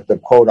know the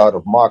quote out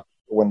of Mark,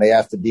 when they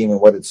asked the demon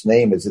what its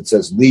name is, it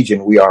says,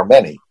 Legion, we are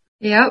many.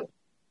 Yep.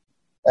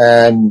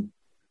 And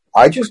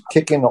I just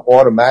kick in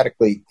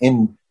automatically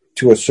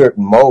into a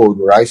certain mode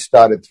where I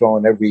started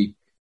throwing every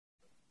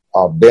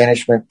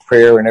banishment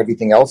prayer and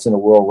everything else in the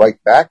world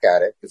right back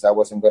at it because I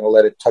wasn't going to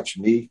let it touch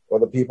me or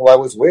the people I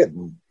was with.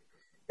 And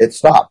it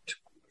stopped.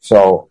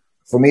 So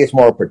for me, it's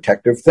more a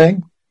protective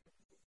thing.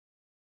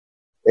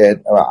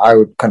 I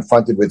was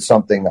confronted with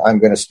something. I'm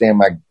going to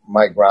stand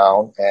my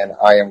ground, and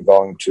I am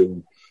going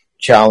to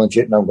challenge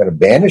it, and I'm going to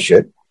banish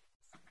it.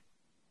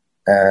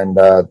 And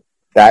that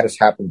has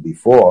happened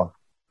before,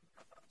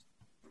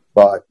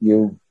 but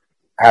you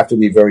have to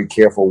be very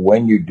careful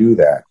when you do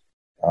that.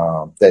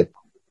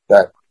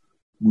 That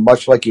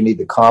much like you need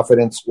the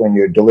confidence when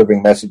you're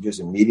delivering messages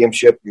in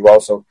mediumship, you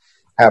also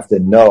have to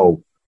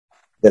know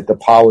that the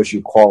powers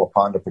you call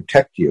upon to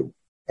protect you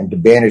and to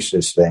banish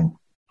this thing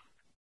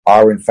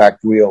are in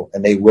fact real,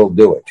 and they will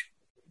do it.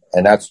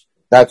 And that's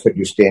what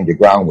you stand your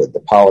ground with,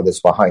 the power that's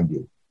behind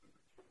you.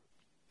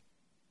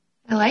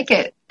 I like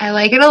it. I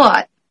like it a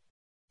lot.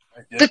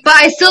 But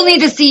I still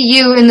need to see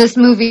you in this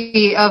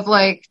movie of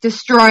like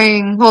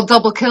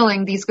double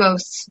killing these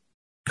ghosts.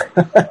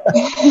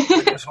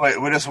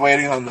 We're just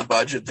waiting on the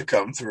budget to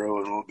come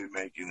through, and we'll be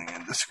making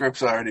it. The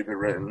script's already been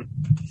written.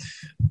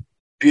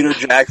 Peter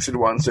Jackson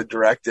wants it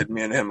directed.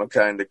 Me and him are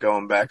kind of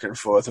going back and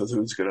forth with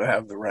who's going to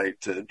have the right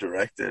to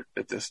direct it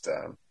at this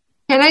time.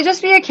 Can I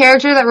just be a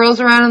character that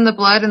rolls around in the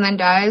blood and then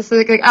dies? So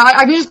I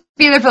can just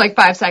be there for like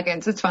 5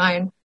 seconds. It's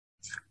fine.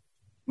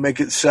 Make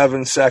it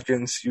 7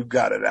 seconds. You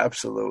got it.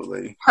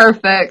 Absolutely.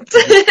 Perfect.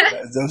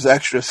 Those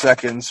extra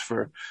seconds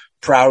for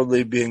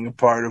proudly being a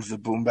part of the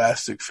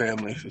Boombastic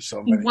family for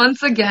so many.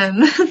 Once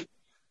again.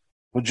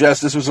 Well, Jess,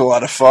 this was a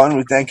lot of fun.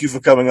 We thank you for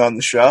coming on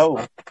the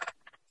show.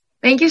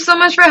 Thank you so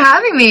much for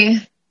having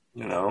me.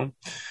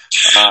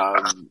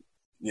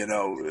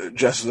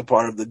 Jess is a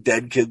part of the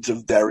Dead Kids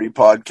of Derry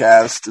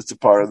podcast. It's a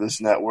part of this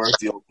network,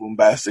 the old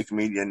Boombastic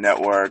Media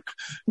Network,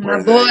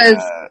 where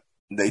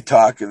they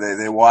talk,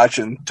 they watch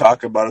and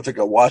talk about it. It's like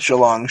a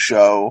watch-along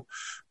show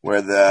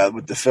with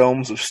the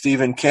films of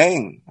Stephen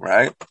King,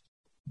 right?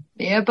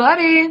 Yeah,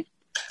 buddy.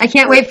 I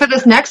can't wait for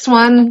this next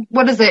one.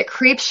 What is it,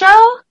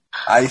 Creepshow?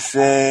 I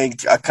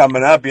think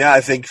coming up, I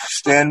think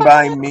Stand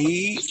By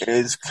Me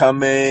is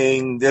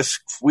coming this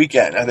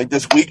weekend. I think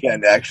this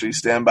weekend, actually,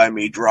 Stand By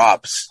Me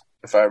drops,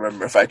 if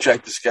I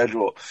check the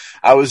schedule.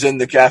 I was in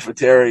the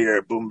cafeteria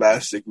at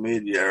Boombastic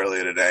Media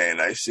earlier today, and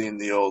I seen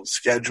the old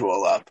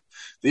schedule up,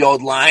 the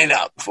old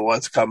lineup for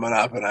what's coming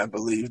up, and I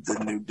believe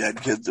the new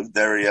Dead Kids of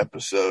Derry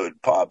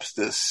episode pops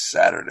this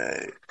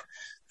Saturday.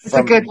 It's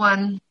a good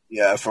one.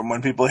 Yeah, from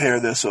when people hear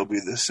this, it'll be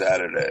this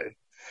Saturday.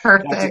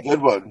 Perfect. That's a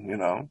good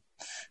one,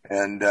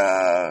 And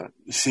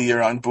you see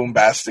you're on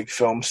Boombastic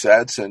film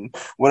sets. And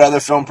what other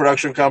film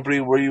production company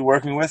were you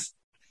working with?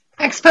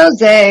 Expose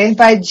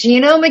by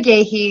Gino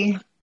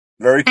McGahee.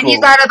 Very cool. And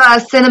he's out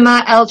of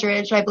Cinema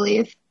Eldridge, I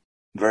believe.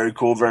 Very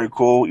cool, very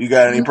cool. You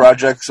got any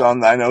projects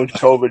on? I know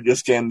COVID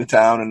just came to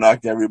town and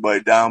knocked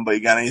everybody down, but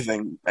you got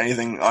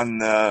anything on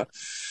the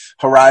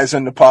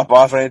horizon to pop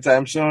off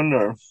anytime soon?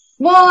 Or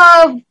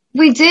well,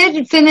 We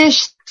did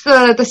finish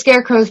the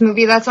Scarecrows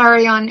movie. That's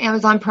already on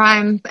Amazon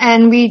Prime.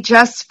 And we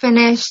just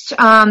finished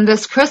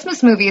this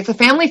Christmas movie. It's a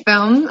family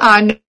film.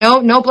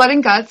 No blood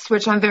and guts,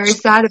 which I'm very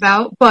sad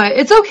about, but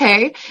it's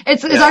okay.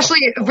 It's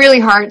actually really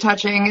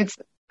heart-touching.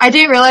 I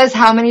didn't realize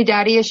how many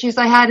daddy issues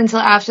I had until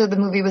after the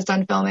movie was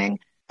done filming.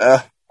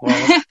 Well.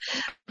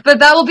 But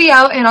that will be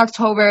out in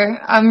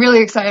October. I'm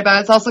really excited about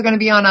it. It's also going to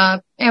be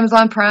on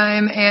Amazon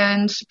Prime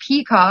and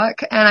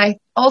Peacock. And I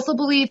also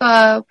believe,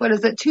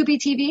 Tubi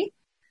TV?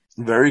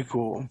 Very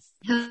cool.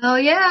 Hell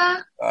yeah.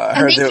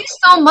 And thank you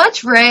so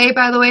much, Ray,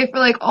 by the way, for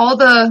like all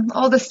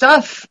the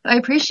stuff. I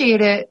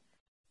appreciate it.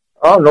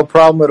 Oh, no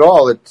problem at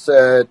all. It's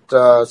at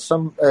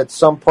some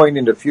point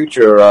in the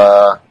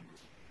future.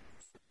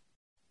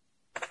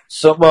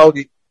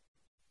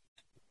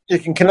 You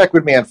can connect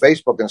with me on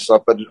Facebook and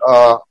stuff, but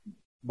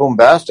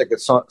Boombastic,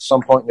 at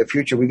some point in the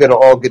future, we got to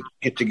all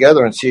get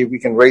together and see if we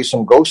can raise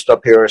some ghost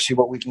up here or see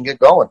what we can get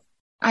going.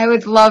 I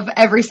would love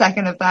every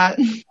second of that.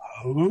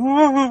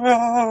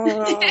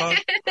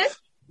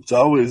 It's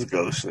always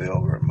ghostly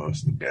over at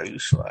most of the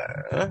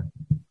Gettysburg.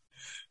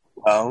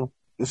 Well,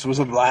 this was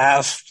a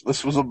blast.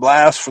 This was a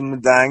blast from the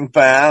dang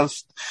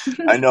past.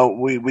 I know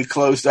we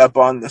closed up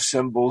on the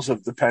symbols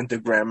of the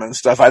pentagram and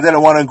stuff. I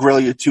didn't want to grill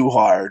you too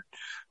hard.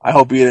 I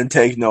hope you didn't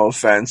take no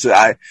offense.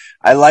 I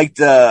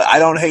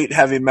don't hate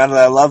heavy metal.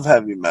 I love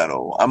heavy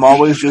metal. I'm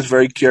always just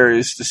very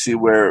curious to see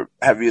where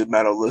heavy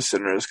metal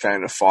listeners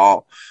kind of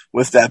fall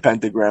with that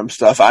pentagram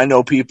stuff. I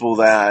know people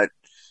with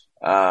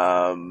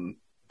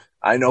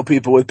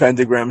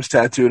pentagrams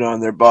tattooed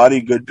on their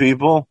body. Good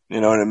people.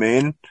 You know what I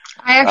mean?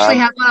 I actually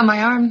have one on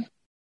my arm.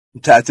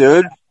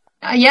 Tattooed?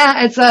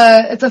 Yeah, it's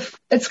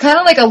kind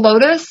of like a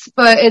lotus,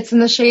 but it's in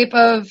the shape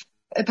of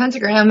a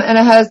pentagram, and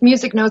it has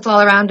music notes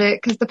all around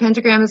it because the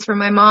pentagram is for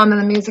my mom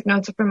and the music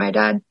notes are for my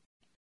dad.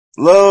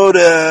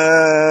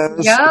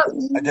 Lotus. Yep.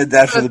 I did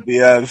that for the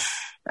BF.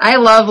 I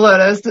love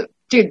Lotus.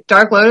 Dude,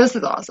 Dark Lotus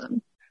is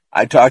awesome.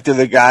 I talked to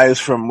the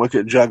guys from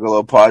Wicked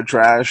Juggalo Pod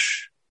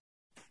Trash,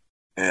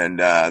 and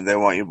they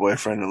want your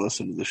boyfriend to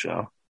listen to the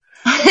show.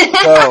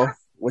 So,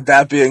 with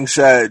that being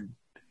said,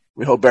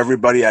 we hope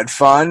everybody had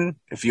fun.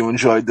 If you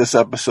enjoyed this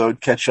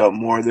episode, catch up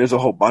more. There's a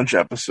whole bunch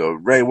of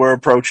episodes. Ray, we're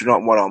approaching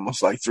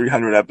almost like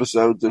 300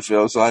 episodes, it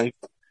feels like.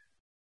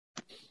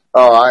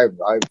 Oh,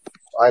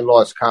 I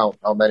lost count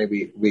how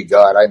many we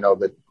got. I know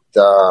that,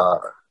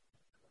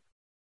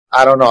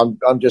 I don't know.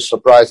 I'm just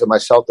surprised at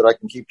myself that I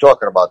can keep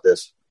talking about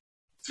this.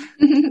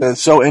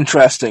 It's so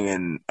interesting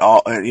and,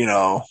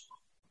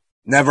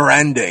 never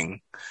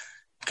ending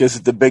because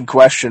it's the big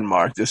question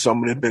mark. There's so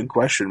many big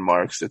question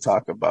marks to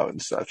talk about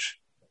and such.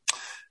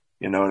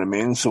 You know what I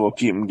mean? So we'll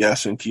keep them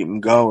guessing, keep them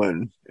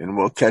going, and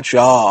we'll catch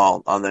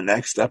y'all on the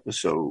next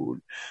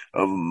episode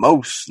of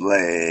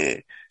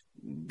Mostly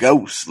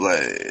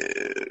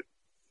Ghostly.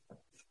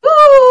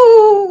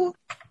 Woo!